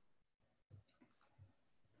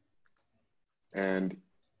 And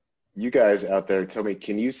you guys out there, tell me,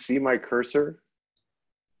 can you see my cursor?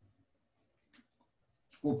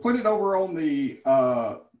 We'll put it over on the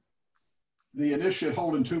initiate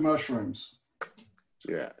holding 2 mushrooms.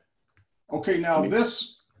 Yeah. Okay, now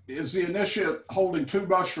this is the initiate holding 2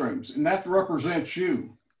 mushrooms, and that represents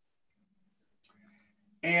you.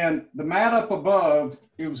 And the mat up above,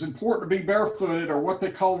 it was important to be barefooted, or what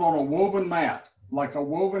they called on a woven mat, like a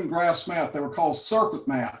woven grass mat. They were called serpent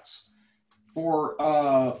mats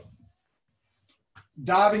for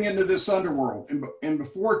diving into this underworld. And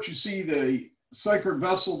before it, you see the sacred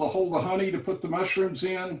vessel to hold the honey to put the mushrooms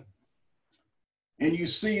in. And you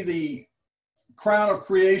see the crown of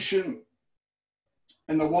creation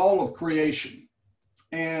and the wall of creation.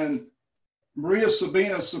 And Maria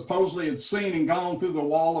Sabina supposedly had seen and gone through the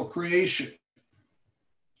wall of creation.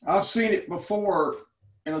 I've seen it before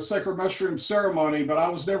in a sacred mushroom ceremony, but I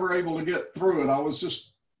was never able to get through it. I was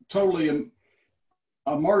just totally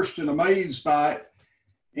immersed and amazed by it.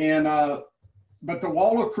 And but the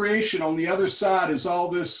wall of creation on the other side is all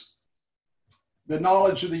this, the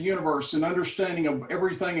knowledge of the universe and understanding of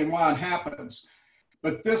everything and why it happens.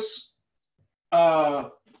 But this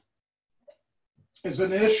is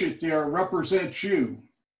an initiate there, represents you.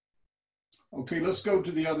 Okay, let's go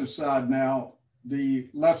to the other side now, the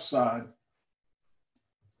left side.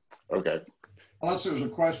 Okay. Unless there's a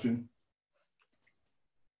question,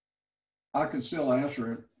 I can still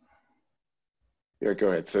answer it. Yeah, go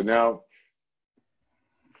ahead. So now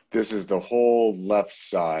this is the whole left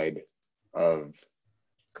side of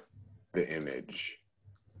the image.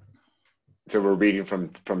 So we're reading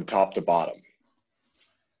from top to bottom.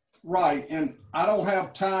 Right, and I don't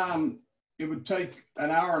have time. It would take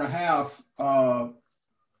an hour and a half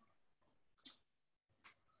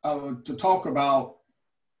to talk about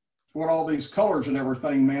what all these colors and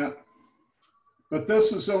everything meant. But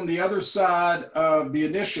this is on the other side of the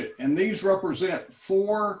initiate, and these represent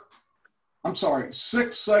 6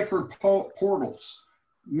 sacred portals,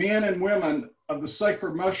 men and women of the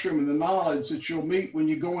sacred mushroom and the knowledge that you'll meet when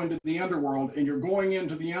you go into the underworld, and you're going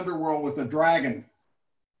into the underworld with a dragon.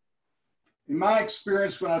 In my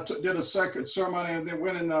experience, when I did a sacred ceremony and then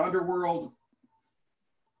went in the underworld,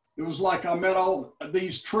 it was like I met all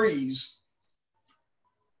these trees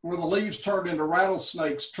where the leaves turned into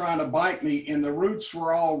rattlesnakes trying to bite me, and the roots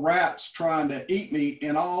were all rats trying to eat me,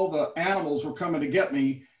 and all the animals were coming to get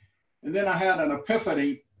me. And then I had an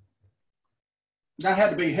epiphany. That had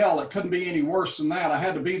to be hell. It couldn't be any worse than that. I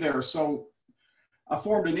had to be there. So I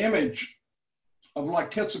formed an image of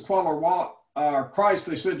like Quetzalcoatl or Christ,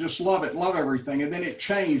 they said, just love it, love everything. And then it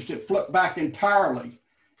changed. It flipped back entirely.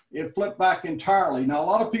 It flipped back entirely. Now, a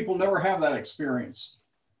lot of people never have that experience.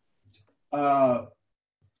 But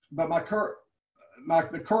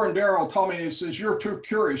the curandero told me, he says, you're too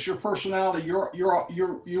curious. Your personality, you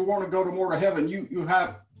want to go to more to heaven. You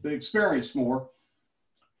have to experience more.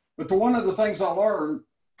 But one of the things I learned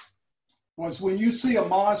was when you see a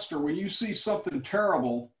monster, when you see something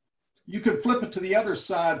terrible, you can flip it to the other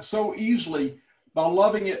side so easily by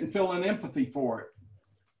loving it and feeling empathy for it.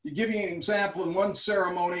 To give you an example, in one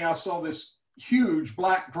ceremony, I saw this huge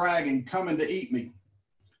black dragon coming to eat me.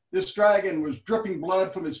 This dragon was dripping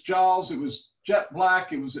blood from its jaws. It was jet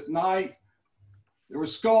black. It was at night. There were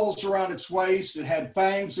skulls around its waist. It had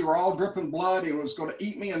fangs. They were all dripping blood. It was going to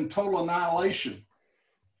eat me in total annihilation.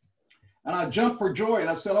 And I jumped for joy and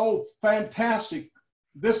I said, oh, fantastic.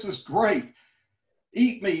 This is great.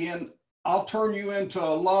 Eat me and I'll turn you into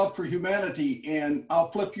a love for humanity and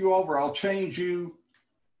I'll flip you over. I'll change you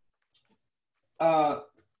to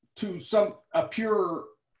a pure,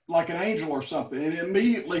 like an angel or something. And it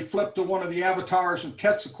immediately flipped to one of the avatars of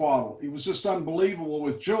Quetzalcoatl. It was just unbelievable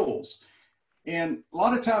with jewels. And a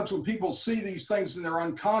lot of times when people see these things in their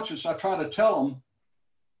unconscious, I try to tell them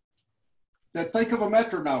that think of a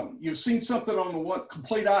metronome. You've seen something on the one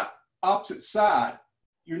complete opposite side.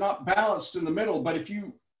 You're not balanced in the middle, but if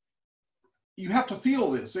you have to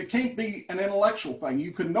feel this. It can't be an intellectual thing.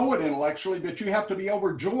 You can know it intellectually, but you have to be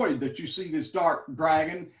overjoyed that you see this dark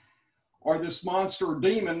dragon or this monster or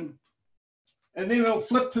demon, and then it'll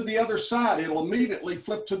flip to the other side. It'll immediately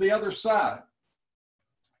flip to the other side.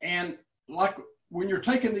 And like when you're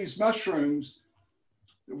taking these mushrooms,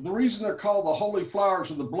 the reason they're called the holy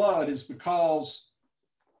flowers of the blood is because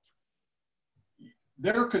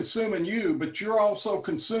they're consuming you, but you're also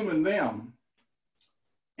consuming them.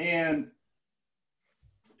 And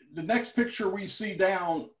the next picture we see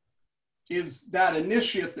down is that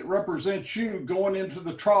initiate that represents you going into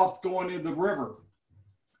the trough, going into the river.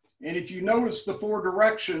 And if you notice the 4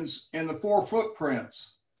 directions and the 4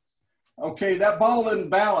 footprints, okay, that ball isn't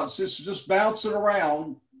balanced. It's just bouncing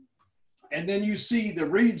around. And then you see the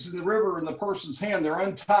reeds in the river in the person's hand. They're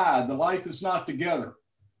untied. The life is not together.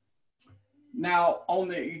 Now, on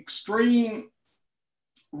the extreme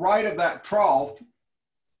right of that trough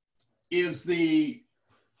is the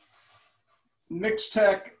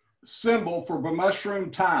Mixtec symbol for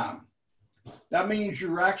mushroom time. That means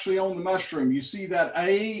you're actually on the mushroom. You see that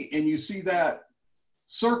A and you see that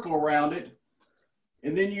circle around it.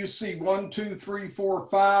 And then you see 1, 2, 3, 4,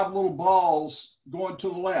 5 little balls going to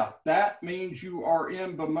the left. That means you are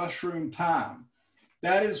in the mushroom time.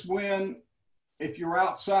 That is when, if you're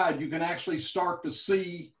outside, you can actually start to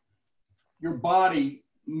see your body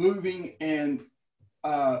moving and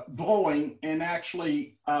glowing and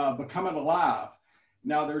actually becoming alive.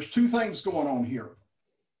 Now, there's 2 things going on here.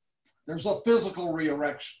 There's a physical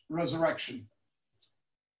resurrection,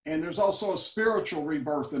 and there's also a spiritual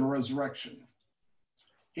rebirth and a resurrection.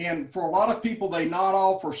 And for a lot of people, they nod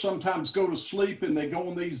off or sometimes go to sleep and they go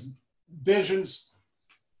in these visions.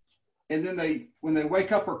 And then when they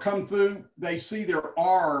wake up or come through, they see their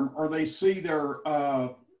arm or they see their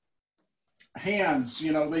hands,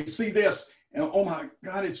 they see this and, oh my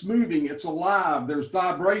God, it's moving, it's alive, there's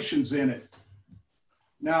vibrations in it.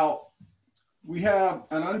 Now, we have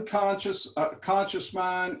an unconscious, conscious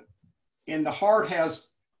mind, and the heart has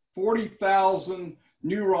 40,000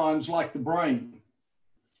 neurons like the brain.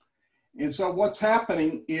 And so what's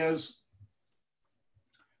happening is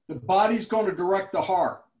the body's going to direct the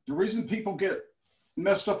heart. The reason people get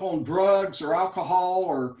messed up on drugs or alcohol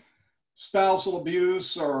or spousal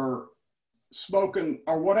abuse or smoking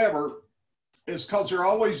or whatever is because they're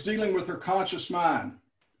always dealing with their conscious mind.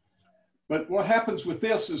 But what happens with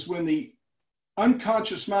this is when the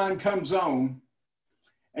unconscious mind comes on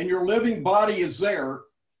and your living body is there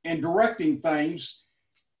and directing things,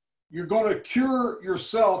 you're going to cure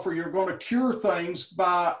yourself or you're going to cure things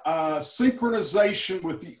by synchronization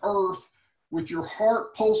with the earth, with your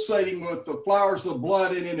heart pulsating with the flowers of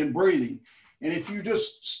blood in it and breathing. And if you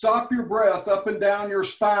just stop your breath up and down your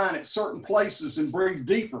spine at certain places and breathe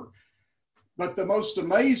deeper. But the most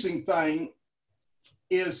amazing thing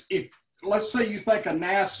is if, let's say you think a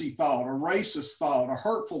nasty thought, a racist thought, a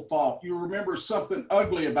hurtful thought, you remember something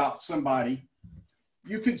ugly about somebody,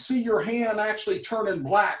 you can see your hand actually turning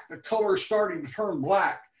black, the color is starting to turn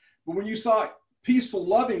black. But when you thought peaceful,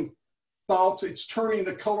 loving thoughts, it's turning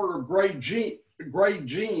the color of jade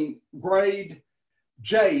green,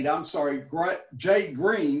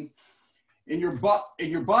 and your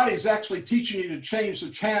body is actually teaching you to change the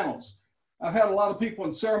channels. I've had a lot of people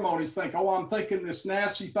in ceremonies think, oh, I'm thinking this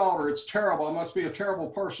nasty thought, or it's terrible. I must be a terrible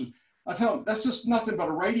person. I tell them, that's just nothing but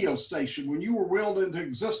a radio station. When you were willed into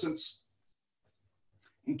existence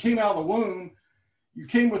and came out of the womb, you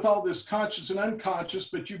came with all this conscious and unconscious,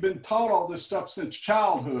 but you've been taught all this stuff since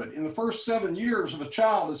childhood. In the first 7 years of a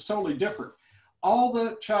child is totally different. All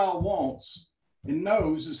that child wants and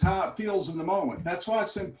knows is how it feels in the moment. That's why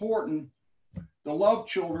it's important to love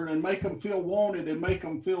children and make them feel wanted and make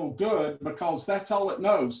them feel good, because that's all it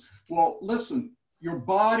knows. Well, listen, your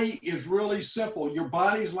body is really simple. Your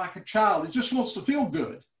body is like a child. It just wants to feel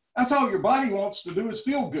good. That's all your body wants to do, is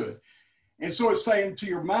feel good. And so it's saying to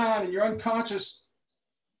your mind and your unconscious,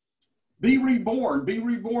 be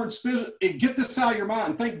reborn, spirit. Get this out of your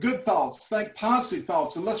mind. Think good thoughts, think positive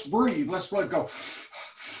thoughts, and let's breathe. Let's let go.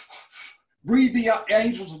 Breathe the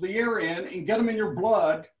angels of the air in and get them in your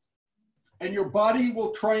blood. And your body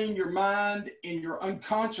will train your mind and your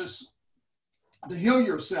unconscious to heal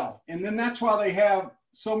yourself. And then that's why they have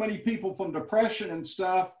so many people from depression and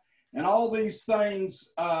stuff, and all these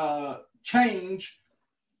things change,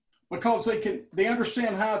 because they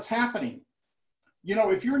understand how it's happening. You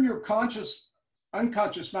know, if you're in your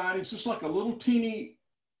unconscious mind, it's just like a little teeny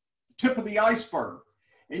tip of the iceberg.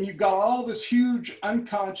 And you've got all this huge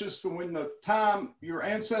unconscious from when the time your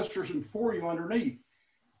ancestors and before you underneath.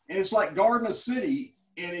 And it's like guarding a city,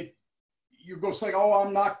 and you go say, oh,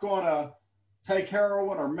 I'm not going to take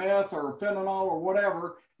heroin or meth or fentanyl or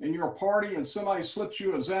whatever, and you're a party and somebody slips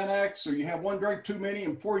you a Xanax, or you have one drink too many,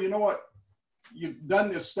 and before you know it, you've done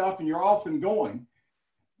this stuff and you're off and going.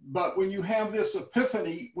 But when you have this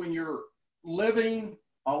epiphany, when you're living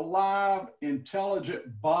a live,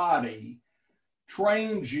 intelligent body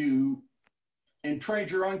trains you and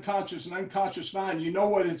trains your unconscious and unconscious mind, you know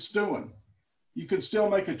what it's doing. You can still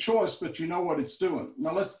make a choice, but you know what it's doing.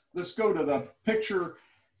 Now let's go to the picture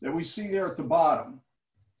that we see there at the bottom.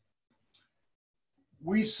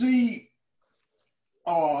 We see,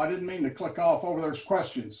 oh, I didn't mean to click off over. There's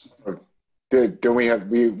questions. Don't we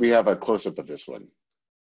have a close-up of this one?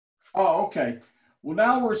 Oh, okay. Well,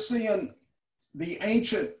 now we're seeing the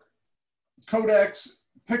ancient codex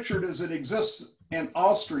pictured as it exists in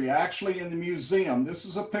Austria, actually in the museum. This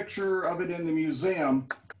is a picture of it in the museum.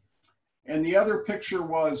 And the other picture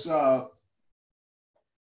was how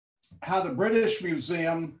the British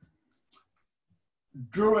Museum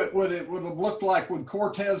drew it, what it would have looked like when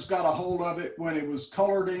Cortez got a hold of it, when it was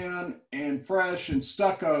colored in and fresh and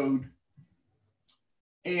stuccoed.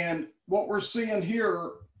 And what we're seeing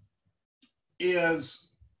here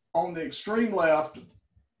is on the extreme left,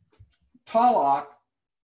 Talak,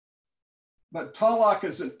 but Talak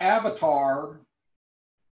is an avatar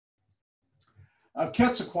of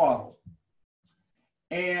Quetzalcoatl.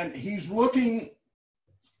 And he's looking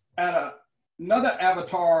at another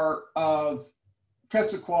avatar of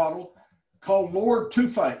Quetzalcoatl called Lord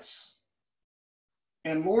Two-Face.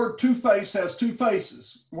 And Lord Two-Face has two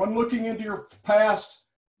faces, one looking into your past,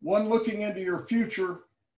 one looking into your future,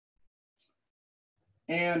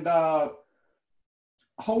 and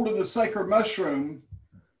holding the sacred mushroom.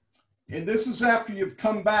 And this is after you've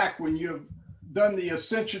come back, when you've done the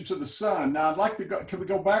ascension to the sun. Now I'd like to go, can we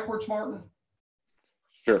go backwards, Martin?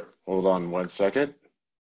 Sure, hold on one second.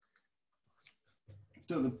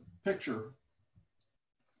 To the picture.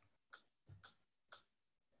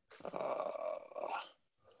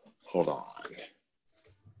 Hold on.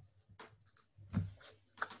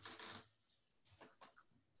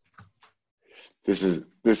 This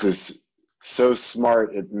is so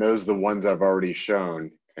smart. It knows the ones I've already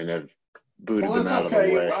shown and have booted them out of the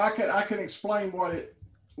way. I can explain what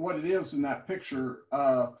it is in that picture.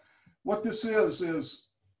 What this is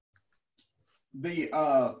the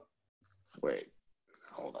wait,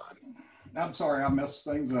 hold on. I'm sorry, I messed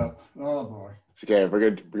things up. Oh boy. It's okay, we're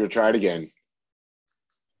gonna try it again.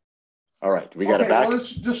 All right, we got it back. Well,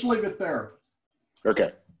 let's just leave it there.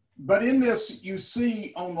 Okay. But in this, you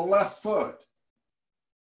see on the left foot,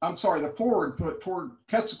 I'm sorry, the forward foot toward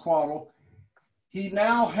Quetzalcoatl, he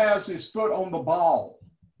now has his foot on the ball.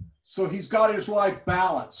 So he's got his life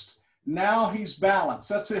balanced. Now he's balanced.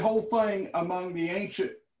 That's the whole thing among the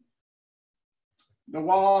ancient, the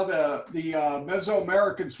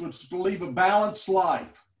Mesoamericans was to live a balanced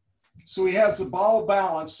life. So he has the ball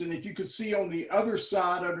balanced. And if you could see on the other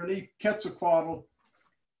side underneath Quetzalcoatl,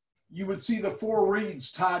 you would see the four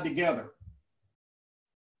reeds tied together.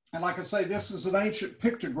 And like I say, this is an ancient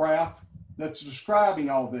pictograph that's describing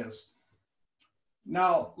all this.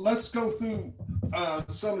 Now, let's go through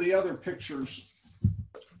some of the other pictures,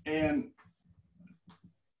 and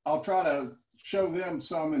I'll try to show them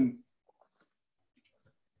some,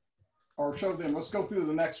 or show them. Let's go through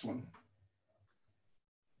the next one.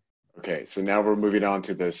 Okay, so now we're moving on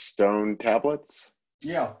to the stone tablets.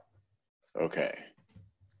 Yeah. Okay.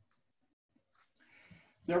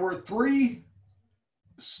 There were 3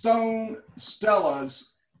 stone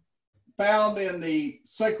stelas found in the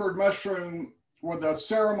sacred mushroom where the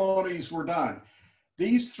ceremonies were done.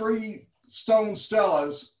 These 3 stone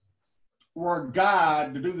stelas were a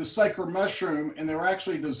guide to do the sacred mushroom, and they were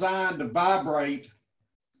actually designed to vibrate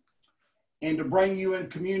and to bring you in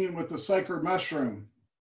communion with the sacred mushroom.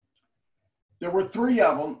 There were 3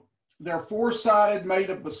 of them. They're 4-sided,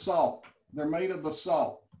 made of basalt. They're made of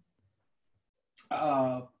basalt.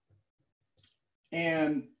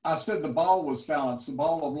 And I said the ball was balanced, the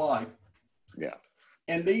ball of life. Yeah.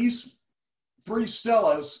 And these 3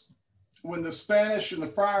 stelas, when the Spanish and the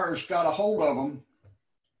friars got a hold of them,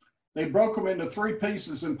 they broke them into 3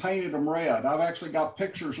 pieces and painted them red. I've actually got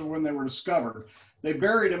pictures of when they were discovered. They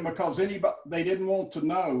buried them because they didn't want to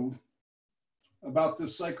know about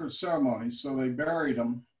this sacred ceremony, so they buried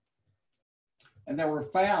them. And they were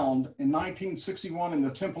found in 1961 in the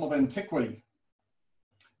Temple of Antiquity.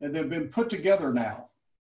 And they've been put together now.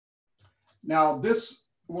 Now, this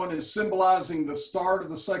one is symbolizing the start of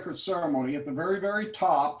the sacred ceremony. At the very, very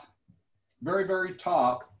top,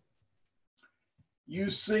 you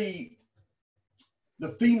see the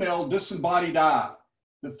female disembodied eye.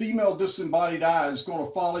 The female disembodied eye is going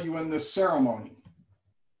to follow you in this ceremony.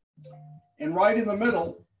 And right in the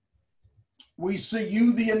middle, we see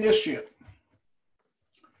you, the initiate.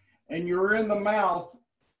 And you're in the mouth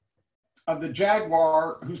of the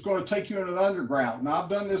jaguar who's going to take you into the underground. Now, I've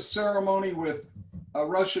done this ceremony with a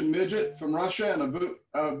Russian midget from Russia and a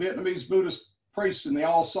Vietnamese Buddhist priest, and they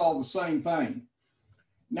all saw the same thing.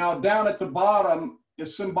 Now, down at the bottom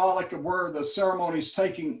is symbolic of where the ceremony is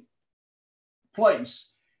taking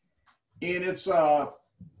place. And it's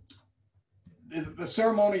the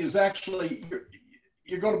ceremony is actually,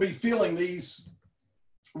 you're going to be feeling these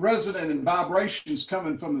resonant and vibrations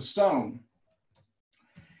coming from the stone.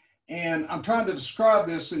 And I'm trying to describe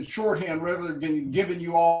this in shorthand rather than giving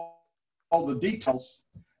you all the details.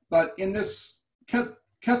 But in this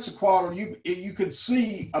Quetzalcoatl, you could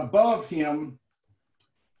see above him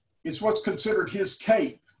is what's considered his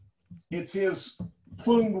cape. It's his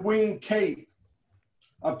plumed wing cape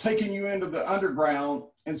of taking you into the underground.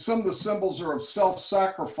 And some of the symbols are of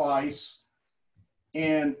self-sacrifice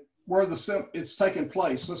and where it's taking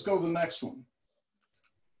place. Let's go to the next one.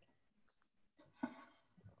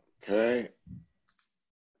 Okay.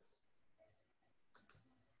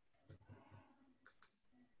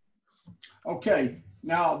 Okay,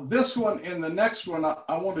 now this one and the next one,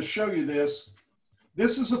 I want to show you this.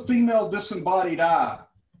 This is a female disembodied eye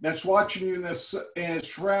that's watching you in this, and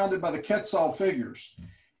it's surrounded by the Quetzal figures.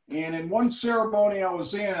 And in one ceremony I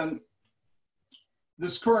was in,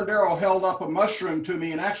 this curandero held up a mushroom to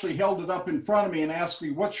me and actually held it up in front of me and asked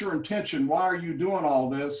me, "What's your intention? Why are you doing all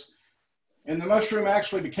this?" And the mushroom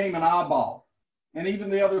actually became an eyeball. And even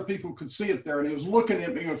the other people could see it there. And he was looking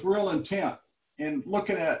at me with real intent and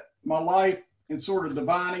looking at my life and sort of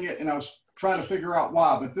divining it. And I was trying to figure out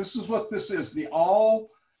why. But this is what this is, the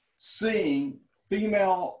all-seeing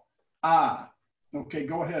female eye. Okay,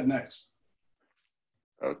 go ahead next.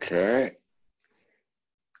 Okay.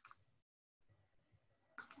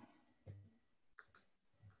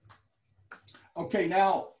 Okay,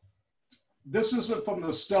 now, this isn't from the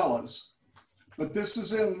stelas, but this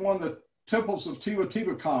is in one of the temples of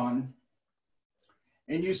Teotihuacan.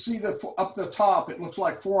 And you see up the top, it looks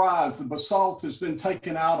like 4 eyes. The basalt has been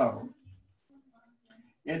taken out of them.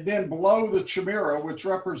 And then below the chimera, which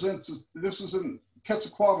represents, this is in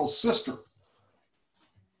Quetzalcoatl's sister.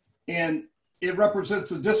 And it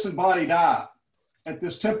represents a disembodied eye at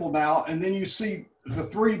this temple now. And then you see the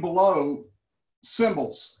 3 below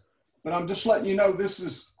symbols. But I'm just letting you know this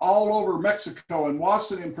is all over Mexico, and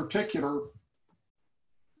Wasson in particular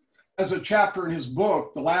has a chapter in his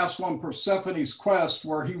book, the last one, Persephone's Quest,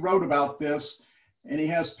 where he wrote about this, and he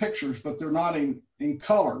has pictures, but they're not in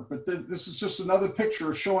color. But this is just another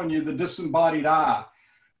picture showing you the disembodied eye,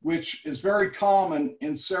 which is very common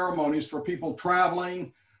in ceremonies for people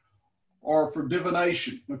traveling or for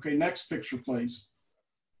divination. Okay, next picture, please.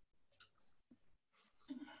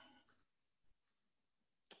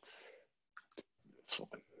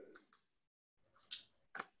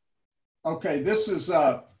 Okay, this is,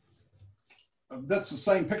 that's the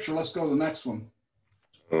same picture. Let's go to the next one.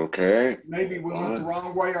 Okay. Maybe we went the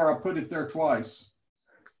wrong way, or I put it there twice.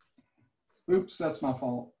 Oops, that's my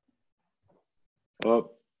fault.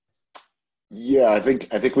 Well, yeah, I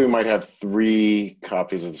think we might have 3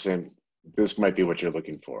 copies of the same. This might be what you're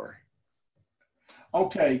looking for.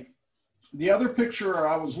 Okay, The other picture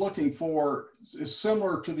I was looking for is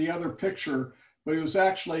similar to the other picture, but it was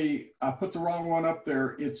actually, I put the wrong one up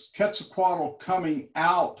there. It's Quetzalcoatl coming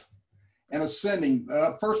out and ascending.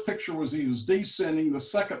 The first picture was he was descending. The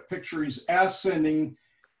second picture, he's ascending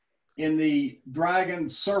in the dragon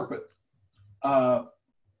serpent.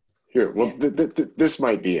 Here, well, this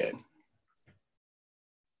might be it.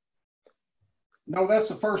 No, that's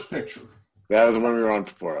the first picture. That was the one we were on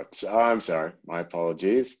before. So, I'm sorry, my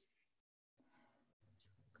apologies.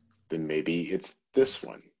 Then maybe it's this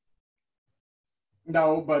one.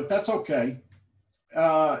 No, but that's okay.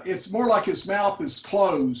 It's more like his mouth is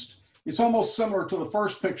closed. It's almost similar to the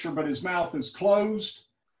first picture, but his mouth is closed.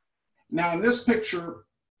 Now in this picture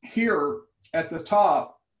here at the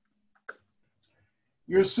top,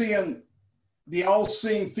 you're seeing the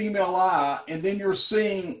all-seeing female eye, and then you're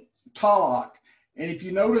seeing Talak. And if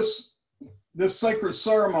you notice this sacred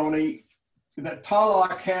ceremony, that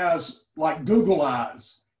Talak has like Google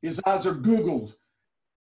eyes. His eyes are googled,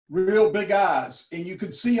 real big eyes. And you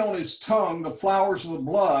could see on his tongue the flowers of the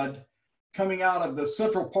blood coming out of the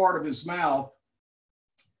central part of his mouth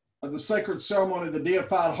of the sacred ceremony of the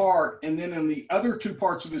deified heart. And then in the other two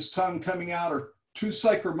parts of his tongue coming out are two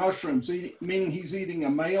sacred mushrooms, meaning he's eating a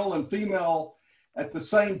male and female at the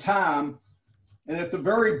same time. And at the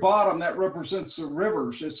very bottom, that represents the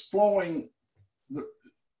rivers. It's flowing,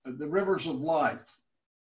 the rivers of life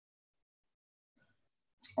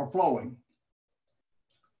are flowing.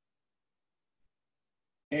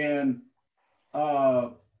 And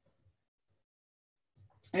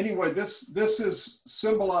anyway, this is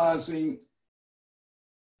symbolizing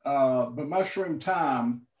the mushroom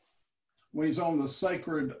time when he's on the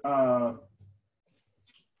sacred,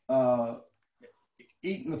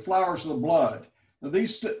 eating the flowers of the blood. Now,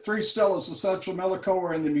 these three stelas of Xochimilco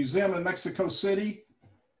are in the museum in Mexico City.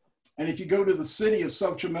 And if you go to the city of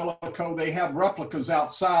Xochimilco, they have replicas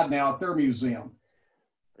outside now at their museum.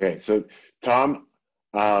 Okay, so Tom,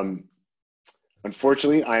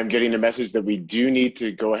 unfortunately, I am getting a message that we do need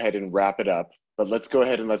to go ahead and wrap it up. But let's go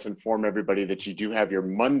ahead and let's inform everybody that you do have your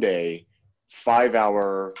Monday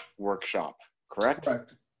 5-hour workshop, correct?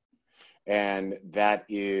 Correct. And that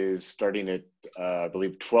is starting at, I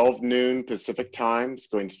believe, 12 noon Pacific time. It's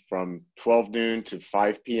going from 12 noon to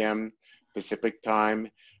 5 p.m. Pacific time.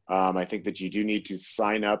 I think that you do need to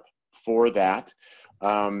sign up for that.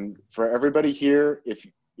 For everybody here,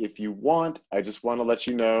 if you want, I just want to let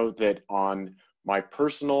you know that on my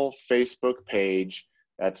personal Facebook page,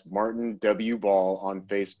 that's Martin W. Ball on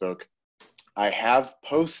Facebook, I have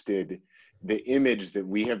posted the image that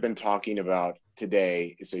we have been talking about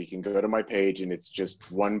today. So you can go to my page and it's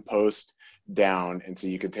just one post down. And so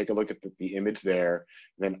you can take a look at the image there.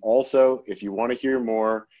 And then also, if you want to hear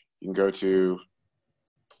more, you can go to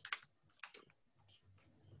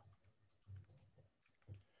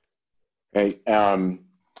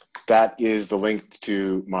that is the link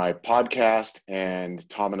to my podcast, and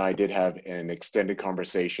Tom and I did have an extended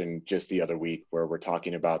conversation just the other week where we're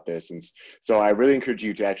talking about this. And so I really encourage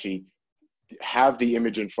you to actually have the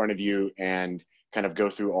image in front of you and kind of go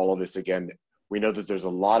through all of this again. We know that there's a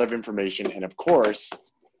lot of information, and of course,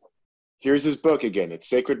 here's his book again. It's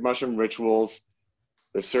Sacred Mushroom Rituals,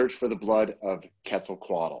 The Search for the Blood of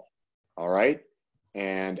Quetzalcoatl. All right?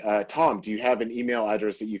 And Tom, do you have an email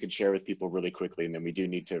address that you can share with people really quickly? And then we do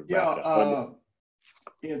need to wrap it up.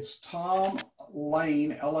 It's Tom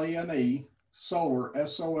Lane, Lane, solar,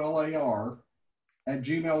 SOLAR, at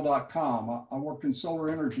gmail.com. I worked in solar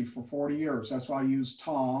energy for 40 years. That's why I use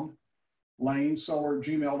Tom Lane, solar, at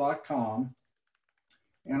gmail.com.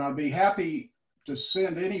 And I'd be happy to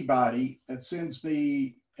send anybody that sends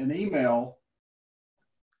me an email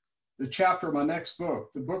the chapter of my next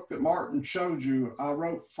book. The book that Martin showed you, I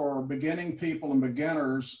wrote for beginning people and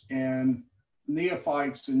beginners and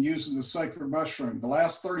neophytes in using the sacred mushroom. The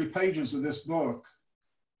last 30 pages of this book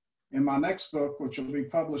in my next book, which will be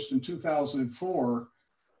published in 2004,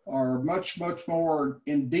 are much, much more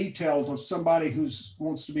in detail to somebody who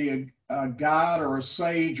wants to be a guide or a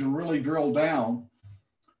sage or really drill down.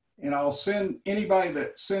 And I'll send anybody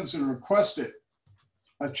that sends and requests it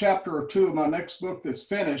a chapter or two of my next book that's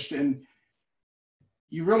finished. And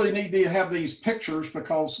you really need to have these pictures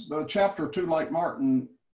because the chapter 2, like Martin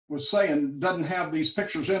was saying, doesn't have these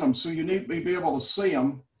pictures in them. So you need to be able to see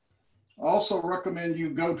them. I also recommend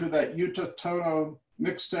you go to that Utah Tono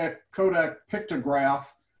Mixtec Kodak pictograph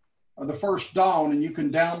of the first dawn, and you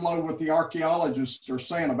can download what the archaeologists are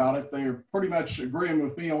saying about it. They're pretty much agreeing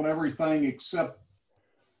with me on everything except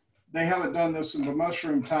they haven't done this in the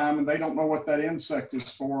mushroom time, and they don't know what that insect is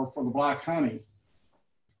for the black honey.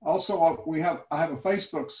 Also, I have a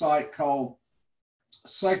Facebook site called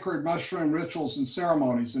sacred mushroom rituals and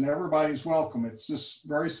ceremonies, and everybody's welcome. It's just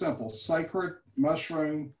very simple, sacred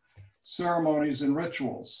mushroom ceremonies and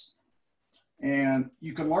rituals. And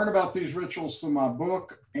you can learn about these rituals from my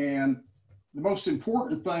book. And the most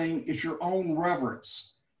important thing is your own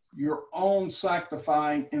reverence, your own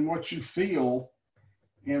sanctifying in what you feel.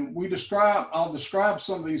 And I'll describe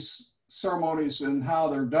some of these ceremonies and how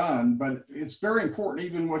they're done, but it's very important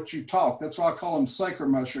even what you talk. That's why I call them sacred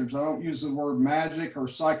mushrooms. I don't use the word magic or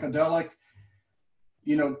psychedelic.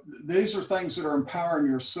 You know, these are things that are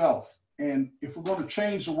empowering yourself. And if we're going to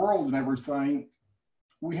change the world and everything,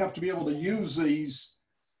 we have to be able to use these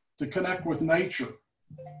to connect with nature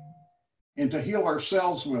and to heal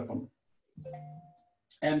ourselves with them.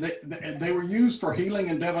 And they were used for healing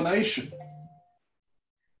and divination.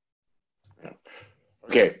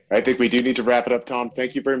 Okay, I think we do need to wrap it up, Tom.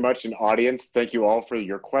 Thank you very much, and audience. Thank you all for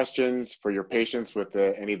your questions, for your patience with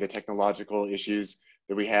any of the technological issues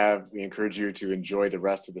that we have. We encourage you to enjoy the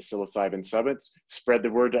rest of the Psilocybin Summit. Spread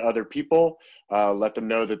the word to other people. Let them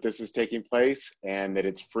know that this is taking place and that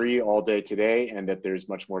it's free all day today, and that there's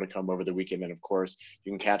much more to come over the weekend. And of course,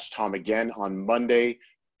 you can catch Tom again on Monday,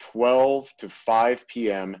 12 to 5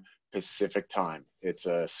 p.m. Pacific time. It's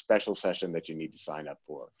a special session that you need to sign up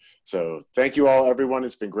for. So thank you all, everyone.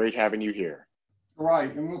 It's been great having you here.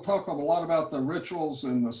 Right, and we'll talk a lot about the rituals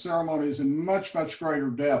and the ceremonies in much, much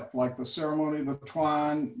greater depth, like the ceremony of the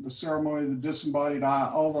twine, the ceremony of the disembodied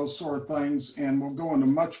eye, all those sort of things, and we'll go into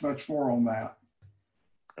much, much more on that.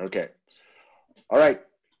 Okay. All right.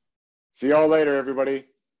 See y'all later, everybody.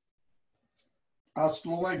 Hasta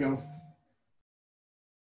luego.